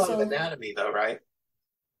 You did a lot of anatomy though, right?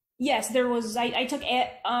 Yes, there was. I took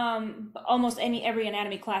almost every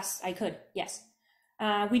anatomy class I could. Yes,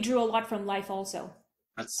 we drew a lot from life also.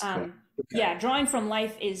 That's cool. Okay. Yeah, drawing from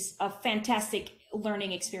life is a fantastic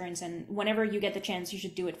learning experience, and whenever you get the chance, you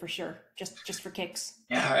should do it for sure, just for kicks.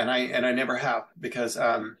 Yeah, and I never have, because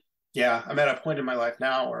I'm at a point in my life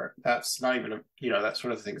now where that's not even that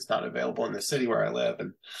sort of thing is not available in the city where I live,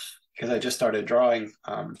 and because I just started drawing,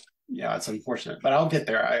 it's unfortunate, but I'll get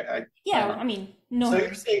there. I mean, no. So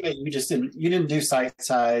you're saying that you didn't do sight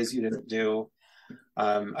size, you didn't do.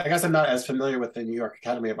 I guess I'm not as familiar with the New York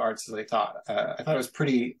Academy of Arts as I thought. I thought it was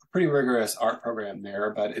pretty rigorous art program there,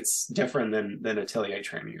 but it's different than atelier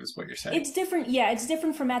training, is what you're saying. It's different. Yeah, it's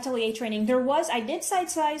different from atelier training. I did sight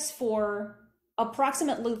size for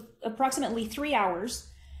approximately 3 hours,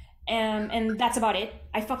 and that's about it.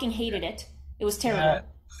 I fucking hated it. It was terrible.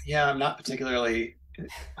 Yeah, I'm not particularly.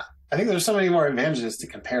 I think there's so many more advantages to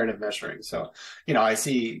comparative measuring. So, I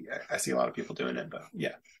see a lot of people doing it, but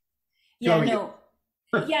yeah. Yeah, no.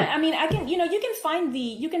 Yeah, I mean, you can find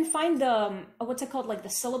the what's it called, like the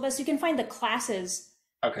syllabus. You can find the classes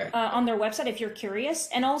on their website if you're curious.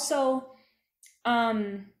 And also, I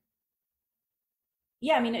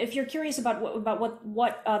mean, if you're curious about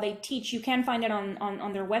what they teach, you can find it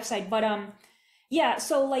on their website. But yeah,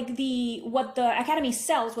 so like what the Academy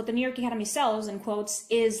sells, what the New York Academy sells in quotes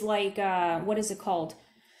is like what is it called?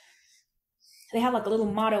 They have like a little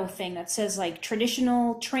motto thing that says like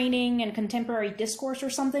traditional training and contemporary discourse or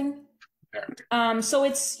something. So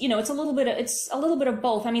it's it's a little bit of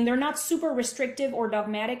both. I mean, they're not super restrictive or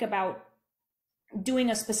dogmatic about doing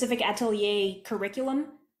a specific atelier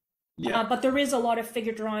curriculum. Yeah. But there is a lot of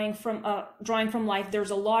figure drawing from life.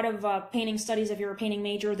 There's a lot of painting studies if you're a painting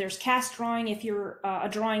major. There's cast drawing if you're a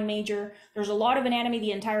drawing major. There's a lot of anatomy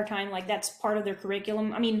the entire time. Like that's part of their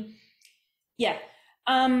curriculum. I mean, yeah.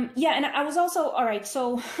 And I was also, all right,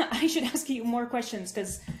 so I should ask you more questions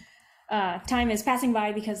because time is passing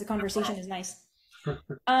by because the conversation is nice.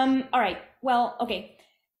 All right, well, okay.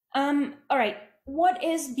 All right, what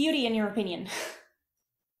is beauty in your opinion?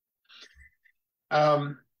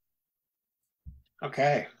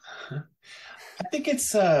 Okay. I think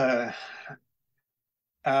it's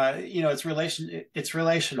it's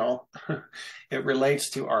relational. It relates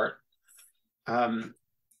to art.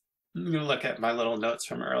 You look at my little notes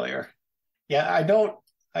from earlier. Yeah,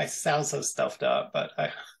 I sound so stuffed up, but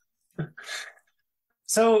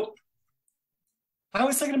so I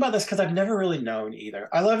was thinking about this because I've never really known either.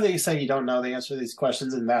 I love that you say you don't know the answer to these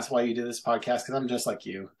questions, and that's why you do this podcast, because I'm just like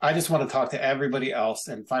you. I just want to talk to everybody else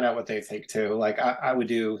and find out what they think too. Like I would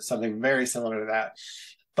do something very similar to that.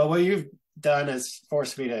 But what you've done is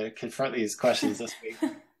forced me to confront these questions this week.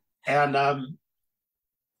 And I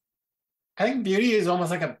think beauty is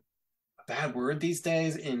almost like a bad word these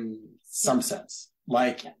days in some sense.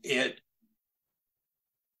 Like it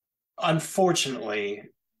unfortunately,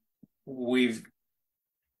 we've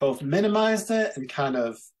both minimized it and kind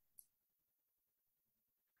of,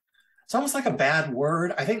 it's almost like a bad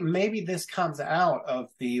word. I think maybe this comes out of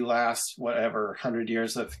the last, whatever, 100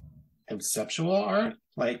 years of conceptual art.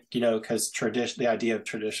 Like, because the idea of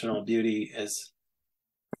traditional beauty is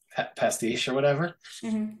pastiche or whatever.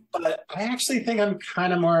 Mm-hmm. But I actually think I'm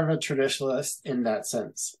kind of more of a traditionalist in that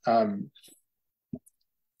sense.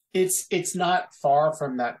 It's not far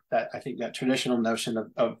from that I think that traditional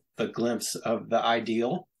notion of the glimpse of the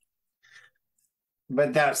ideal.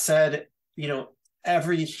 But that said,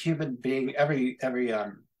 every human being, every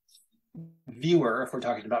viewer, if we're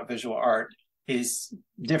talking about visual art, is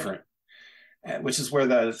different, which is where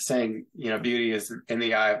the saying, beauty is in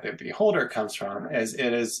the eye of the beholder comes from, as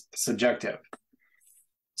it is subjective.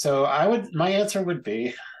 So my answer would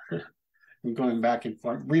be, I'm going back and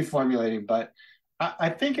reformulating, but I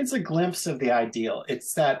think it's a glimpse of the ideal.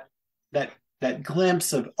 It's that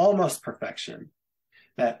glimpse of almost perfection,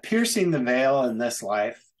 that piercing the veil in this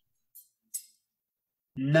life.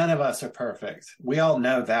 None of us are perfect. We all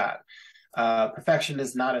know that. Perfection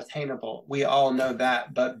is not attainable. We all know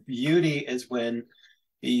that. But beauty is when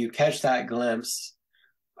you catch that glimpse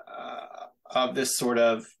of this sort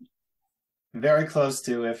of very close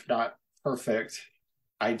to, if not perfect,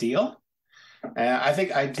 ideal. And I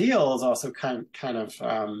think ideal is also kind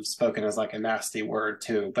of spoken as like a nasty word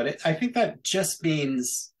too. But I think that just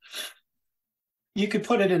means, you could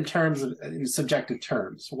put it in subjective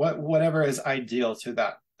terms. Whatever is ideal to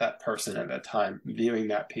that person at that time viewing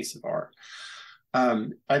that piece of art.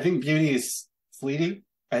 I think beauty is fleeting.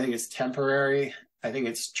 I think it's temporary. I think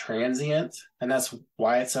it's transient, and that's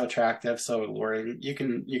why it's so attractive, so alluring. You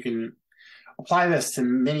can apply this to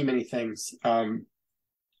many, many things.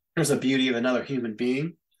 There's a beauty of another human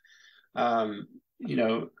being.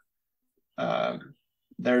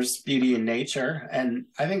 There's beauty in nature, and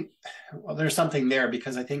I think, there's something there,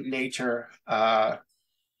 because I think nature, let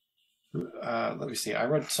me see, I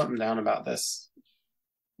wrote something down about this.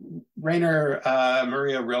 Rainer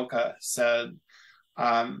Maria Rilke said,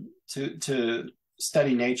 to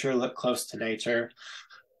study nature, look close to nature,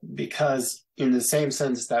 because in the same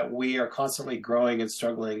sense that we are constantly growing and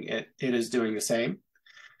struggling, it is doing the same.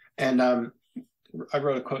 And I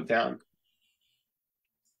wrote a quote down.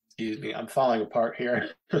 Excuse me, I'm falling apart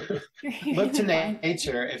here. Look to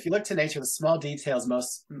nature. If you look to nature, the small details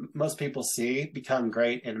most people see become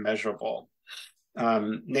great and immeasurable.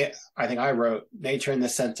 I think I wrote, nature in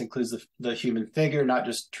this sense includes the human figure, not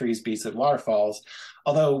just trees, beasts, and waterfalls,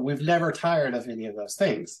 although we've never tired of any of those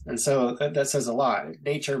things. And so that says a lot.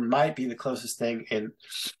 Nature might be the closest thing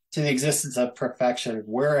to the existence of perfection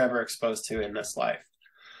we're ever exposed to in this life.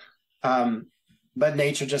 But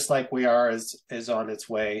nature, just like we are, is on its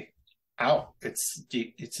way out. It's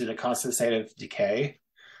in a constant state of decay.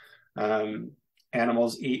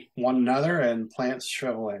 Animals eat one another, and plants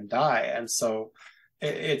shrivel and die. And so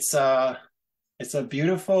it's a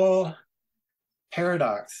beautiful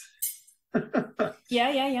paradox.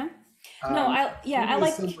 Yeah. No, I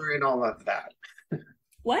like somewhere in all of that.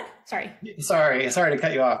 What? Sorry to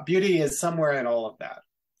cut you off. Beauty is somewhere in all of that.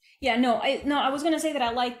 Yeah, I was gonna say that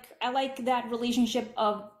I like that relationship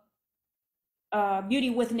of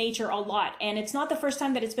beauty with nature a lot, and it's not the first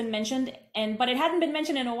time that it's been mentioned, but it hadn't been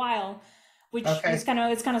mentioned in a while, which is kind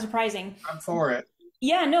of surprising. I'm for it.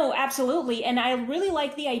 Yeah, no, absolutely, and I really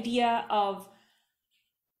like the idea of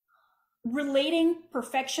relating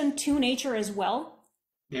perfection to nature as well.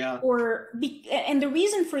 Yeah. And the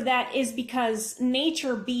reason for that is because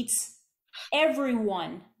nature beats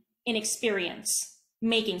everyone in experience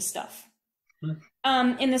making stuff.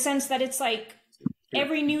 In the sense that it's like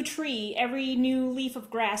every new tree, every new leaf of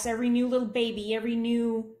grass, every new little baby, every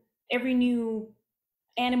new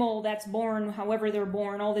animal that's born, however they're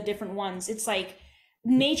born, all the different ones. It's like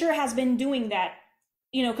nature has been doing that,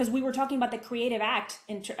 because we were talking about the creative act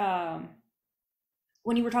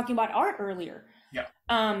when you were talking about art earlier. Yeah.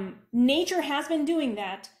 Nature has been doing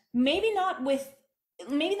that, maybe not like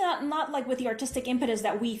with the artistic impetus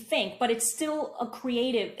that we think, but it's still a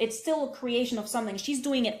creation of something. She's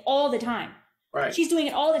doing it all the time. Right. She's doing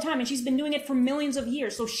it all the time, and she's been doing it for millions of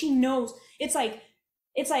years. So she knows. It's like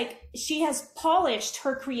she has polished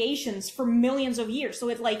her creations for millions of years. So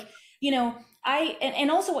it's like, and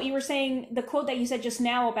also what you were saying, the quote that you said just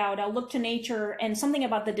now about look to nature, and something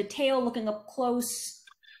about the detail, looking up close.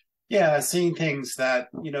 Yeah, seeing things that,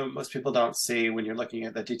 most people don't see when you're looking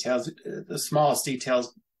at the details. The smallest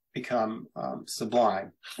details become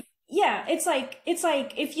sublime. Yeah, it's like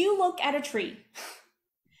if you look at a tree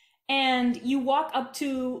and you walk up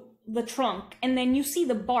to the trunk and then you see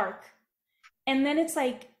the bark, and then it's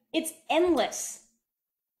like it's endless.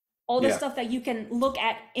 All the Yeah. stuff that you can look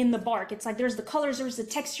at in the bark. It's like there's the colors, there's the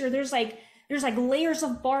texture, there's like layers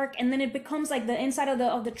of bark, and then it becomes like the inside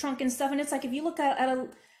of the trunk and stuff. And it's like if you look at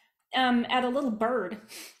a little bird,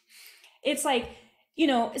 it's like, you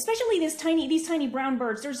know, especially these tiny brown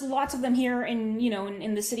birds. There's lots of them here in, you know,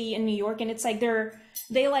 in the city in New York, and it's like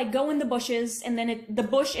they like go in the bushes, and then the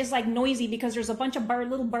bush is like noisy because there's a bunch of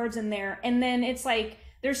little birds in there, and then it's like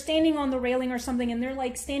they're standing on the railing or something, and they're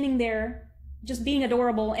like standing there just being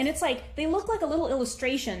adorable, and it's like they look like a little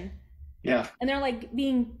illustration. Yeah. And they're like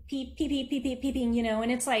being peeping, you know,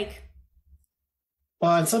 and it's like,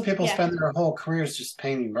 Well, and some people yeah, spend their whole careers just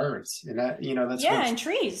painting birds, and that, you know, that's yeah, what and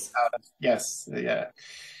trees. yes, yeah.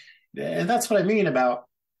 And that's what I mean about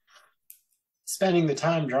spending the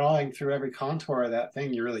time drawing through every contour of that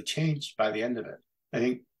thing. You really changed by the end of it. I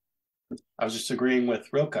think I was just agreeing with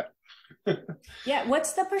Rilke. Yeah,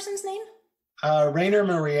 what's the person's name? Rainer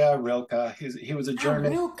Maria Rilke. He was a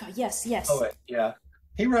German Rilke. Yes, yes. poet. Yeah,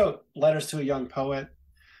 he wrote Letters to a Young Poet,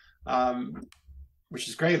 which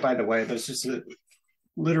is great, by the way. There's just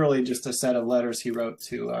literally just a set of letters he wrote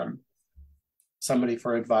to somebody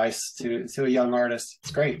for advice to a young artist.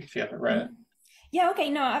 It's great if you haven't read it. Yeah. Okay.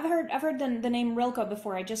 No, I've heard the name Rilke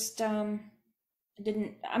before. I just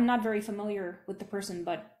didn't. I'm not very familiar with the person,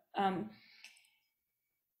 but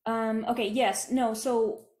okay. Yes. No.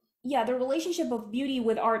 So yeah, the relationship of beauty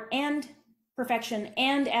with art and perfection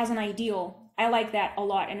and as an ideal, I like that a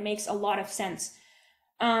lot, and it makes a lot of sense.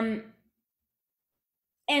 And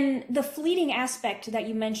the fleeting aspect that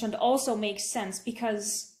you mentioned also makes sense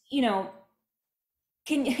because, you know,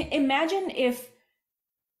 can you imagine if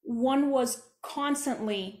one was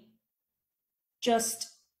constantly just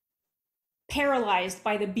paralyzed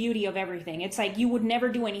by the beauty of everything? It's like you would never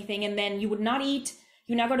do anything, and then you would not eat,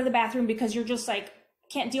 you would not go to the bathroom because you're just like,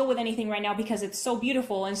 can't deal with anything right now because it's so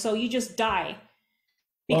beautiful, and so you just die.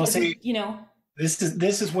 Because, Well, see, you know. this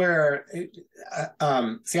is where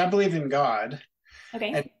see, I believe in God.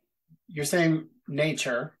 Okay. And you're saying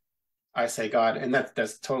nature, I say God, and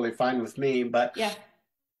that's totally fine with me. But yeah,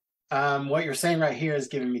 what you're saying right here is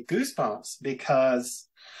giving me goosebumps, because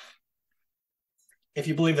if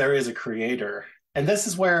you believe there is a creator, and this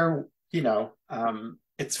is where, you know,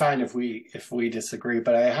 it's fine if we disagree,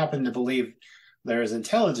 but I happen to believe there is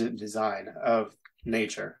intelligent design of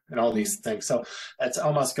nature and all these things. So that's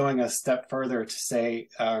almost going a step further to say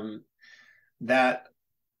that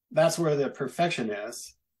that's where the perfection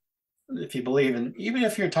is. If you believe in, even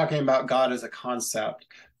if you're talking about God as a concept,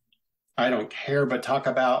 I don't care, but talk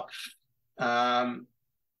about a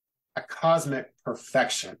cosmic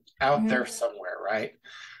perfection out there somewhere, right?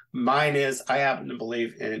 Mine is, I happen to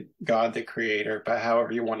believe in God the creator, but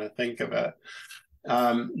however you want to think of it.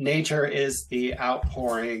 Nature is the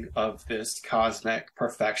outpouring of this cosmic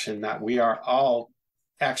perfection that we are all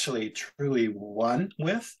actually truly one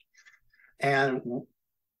with. And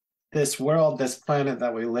this world, this planet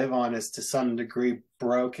that we live on, is to some degree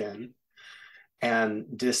broken and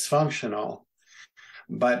dysfunctional.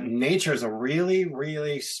 But nature is a really,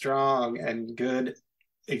 really strong and good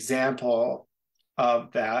example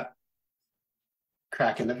of that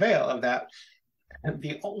crack in the veil, of that.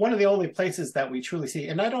 One of the only places that we truly see,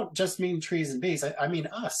 and I don't just mean trees and bees, I mean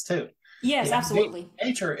us too. Yes, you know, absolutely.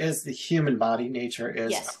 Nature is the human body. Nature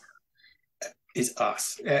is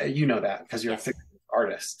us. You know that because you're a figurative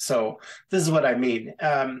artist. So this is what I mean.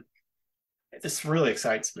 This really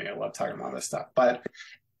excites me. I love talking about this stuff. But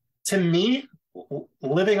to me,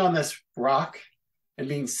 living on this rock and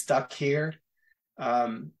being stuck here,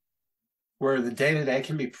 where the day-to-day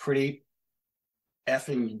can be pretty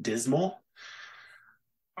effing dismal,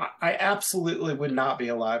 I absolutely would not be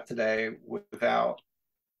alive today without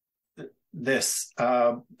this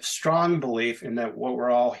strong belief in that what we're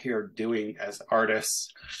all here doing as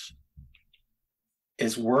artists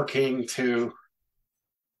is working to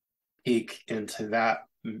peek into that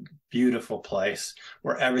beautiful place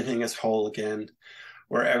where everything is whole again,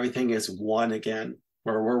 where everything is one again,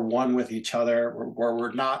 where we're one with each other, where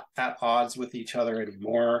we're not at odds with each other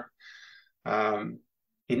anymore,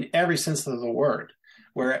 in every sense of the word,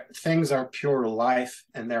 where things are pure life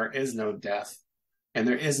and there is no death and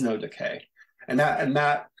there is no decay. And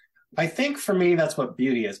that I think for me, that's what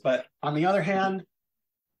beauty is. But on the other hand,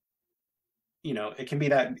 you know, it can be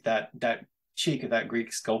that cheek of that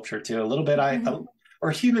Greek sculpture too, a little bit.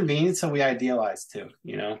 Or human beings, so we idealize too,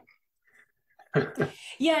 you know.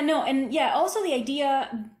 Yeah, no, and yeah, also the idea,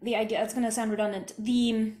 it's going to sound redundant,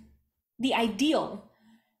 the ideal,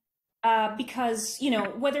 because, you know,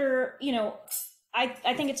 whether, you know, I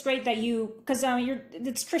think it's great that you, because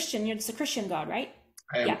it's Christian, it's a Christian God, right?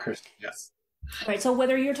 I am a Christian, yes. Right. So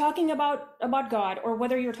whether you're talking about God or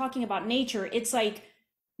whether you're talking about nature, it's like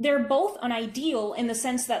they're both an ideal in the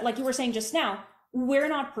sense that, like you were saying just now, we're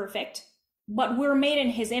not perfect, but we're made in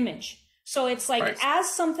his image. So it's like Right. as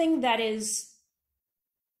something that is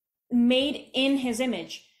made in his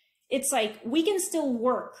image, it's like we can still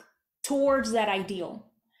work towards that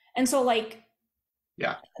ideal. And so like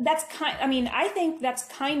Yeah. that's kind I mean, I think that's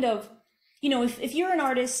kind of, if you're an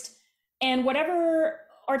artist and whatever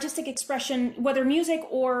artistic expression, whether music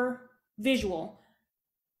or visual,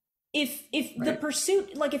 if the Right.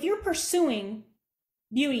 pursuit, like if you're pursuing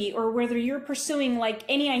beauty, or whether you're pursuing like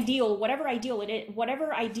any ideal, whatever ideal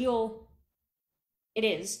it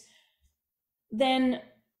is, then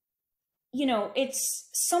it's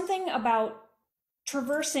something about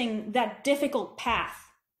traversing that difficult path,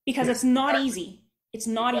 because Yeah. it's not easy. It's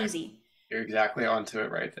not Exactly. easy. You're exactly onto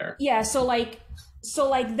it right there. Yeah, so like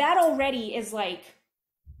that already is like,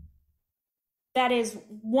 that is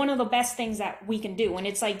one of the best things that we can do. And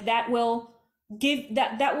it's like that will give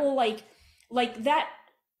that will like that,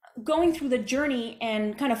 going through the journey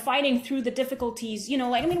and kind of fighting through the difficulties,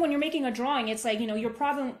 like, I mean, when you're making a drawing, it's like, you're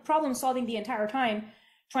problem solving the entire time,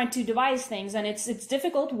 trying to devise things, and it's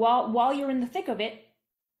difficult while you're in the thick of it,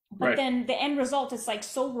 but Right. then the end result is like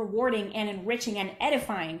so rewarding and enriching and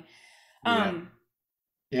edifying. Yeah.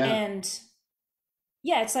 Yeah. And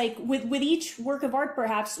yeah, it's like with each work of art,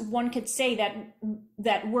 perhaps one could say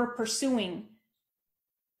that we're pursuing,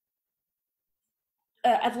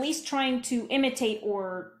 at least trying to imitate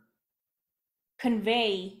or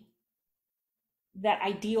convey that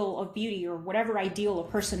ideal of beauty, or whatever ideal a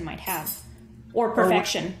person might have, or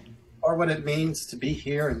perfection. Or what it means to be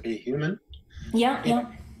here and be human. Yeah.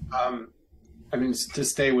 I mean, to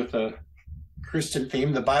stay with the Christian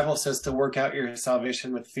theme, the Bible says to work out your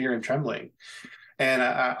salvation with fear and trembling. And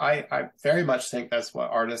I very much think that's what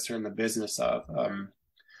artists are in the business of.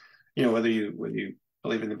 Whether you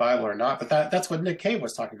believe in the Bible or not, but that's what Nick Cave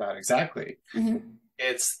was talking about exactly. Mm-hmm.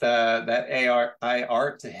 It's that AI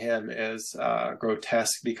art to him is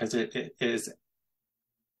grotesque because it is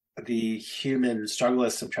the human struggle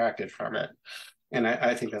is subtracted from it, and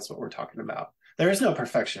I think that's what we're talking about. There is no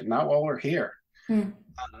perfection, not while we're here. Mm.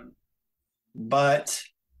 But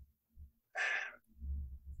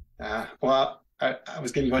well, I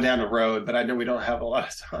was going to go down a road, but I know we don't have a lot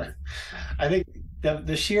of time. I think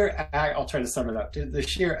the sheer act, I'll try to sum it up. The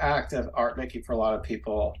sheer act of art making for a lot of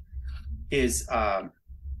people is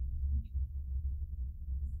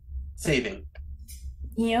saving.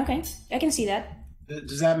 Yeah, okay. I can see that.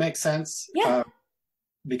 Does that make sense? Yeah.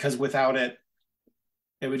 Because without it,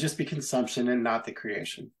 it would just be consumption and not the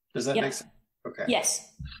creation. Does that make sense? Okay. Yes.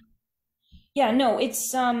 Yeah, no,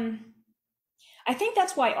 it's I think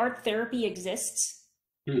that's why art therapy exists.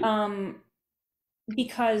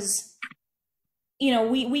 Because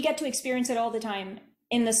we get to experience it all the time,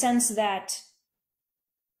 in the sense that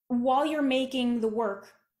while you're making the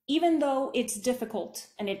work, even though it's difficult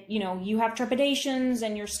and you have trepidations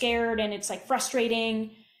and you're scared and it's like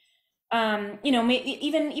frustrating, even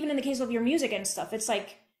in the case of your music and stuff, it's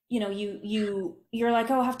like, you're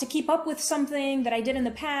like, oh, I have to keep up with something that I did in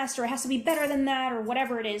the past, or it has to be better than that, or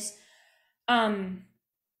whatever it is.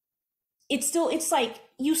 It's like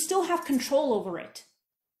you still have control over it.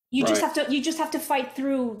 You just have to fight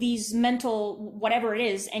through these mental whatever it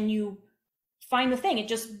is, and you find the thing. It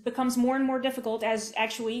just becomes more and more difficult as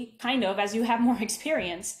you have more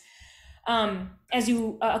experience, as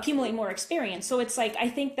you accumulate more experience. So it's like, I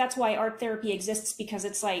think that's why art therapy exists, because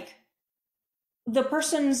it's like the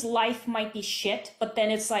person's life might be shit, but then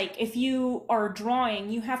it's like, if you are drawing,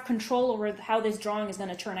 you have control over how this drawing is going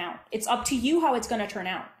to turn out. It's up to you how it's going to turn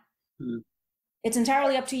out. It's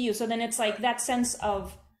entirely up to you. So then it's like that sense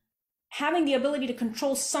of having the ability to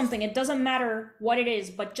control something. It doesn't matter what it is,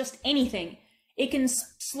 but just anything. It can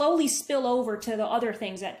slowly spill over to the other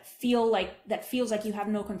things that feels like you have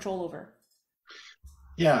no control over.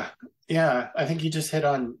 Yeah. I think you just hit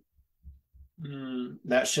on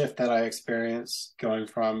that shift that I experienced, going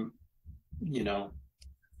from, being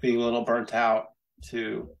a little burnt out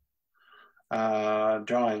to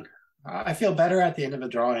drawing. I feel better at the end of a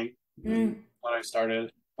drawing than when I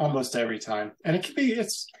started, almost every time. And it can be,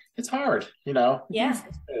 it's hard, Yeah.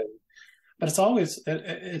 But it's always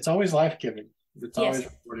life-giving. It's always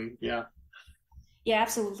rewarding. Yeah. Yeah,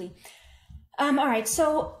 absolutely. All right.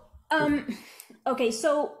 So, okay.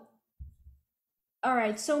 So, all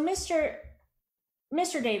right. So, Mr.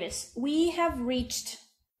 Davis, we have reached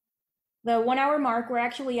the 1 hour mark. We're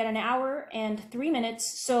actually at 1 hour and 3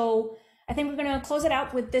 minutes. So I think we're going to close it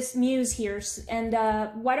out with this muse here. And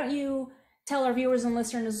why don't you tell our viewers and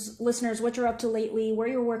listeners what you're up to lately, where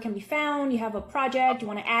your work can be found. You have a project, you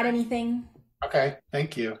want to add anything? Okay,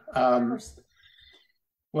 thank you.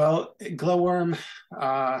 Well, Glowworm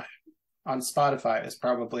on Spotify is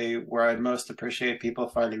probably where I'd most appreciate people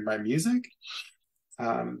finding my music.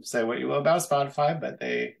 Say what you will about Spotify, but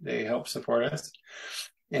they help support us.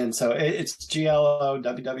 And so it's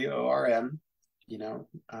GLOWWORM,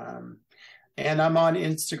 and I'm on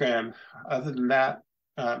Instagram. Other than that,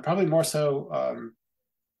 probably more so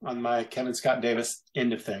on my Kevin Scott Davis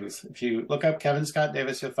end of things. If you look up Kevin Scott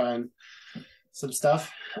Davis, you'll find some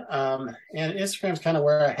stuff. And Instagram's kind of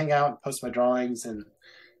where I hang out and post my drawings and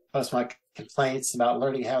post my complaints about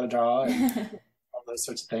learning how to draw and all those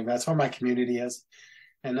sorts of things. That's where my community is.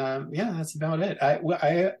 And yeah, that's about it.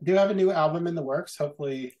 I do have a new album in the works.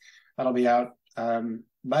 Hopefully that'll be out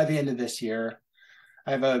by the end of this year.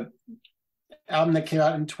 I have a album that came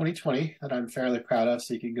out in 2020 that I'm fairly proud of,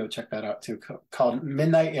 so you can go check that out too, called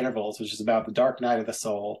Midnight Intervals, which is about the dark night of the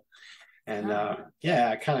soul. And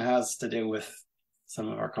yeah, it kind of has to do with some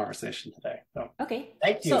of our conversation today. So okay,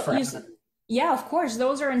 thank you for having me. Yeah, of course.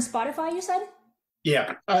 Those are in Spotify, you said?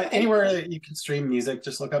 Yeah, anywhere that you can stream music,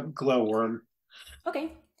 just look up Glowworm.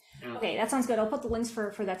 Okay. Okay, that sounds good. I'll put the links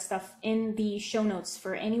for that stuff in the show notes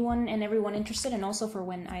for anyone and everyone interested, and also for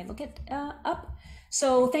when I look it up.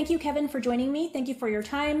 So thank you, Kevin, for joining me. Thank you for your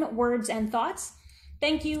time, words, and thoughts.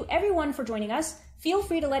 Thank you, everyone, for joining us. Feel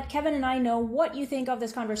free to let Kevin and I know what you think of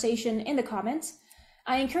this conversation in the comments.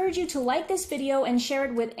 I encourage you to like this video and share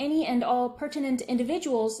it with any and all pertinent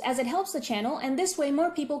individuals, as it helps the channel, and this way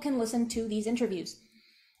more people can listen to these interviews.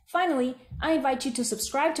 Finally, I invite you to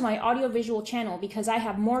subscribe to my audiovisual channel because I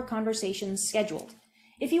have more conversations scheduled.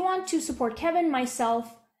 If you want to support Kevin,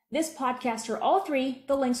 myself, this podcast, or all three,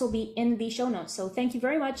 the links will be in the show notes. So thank you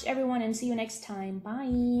very much, everyone, and see you next time.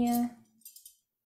 Bye.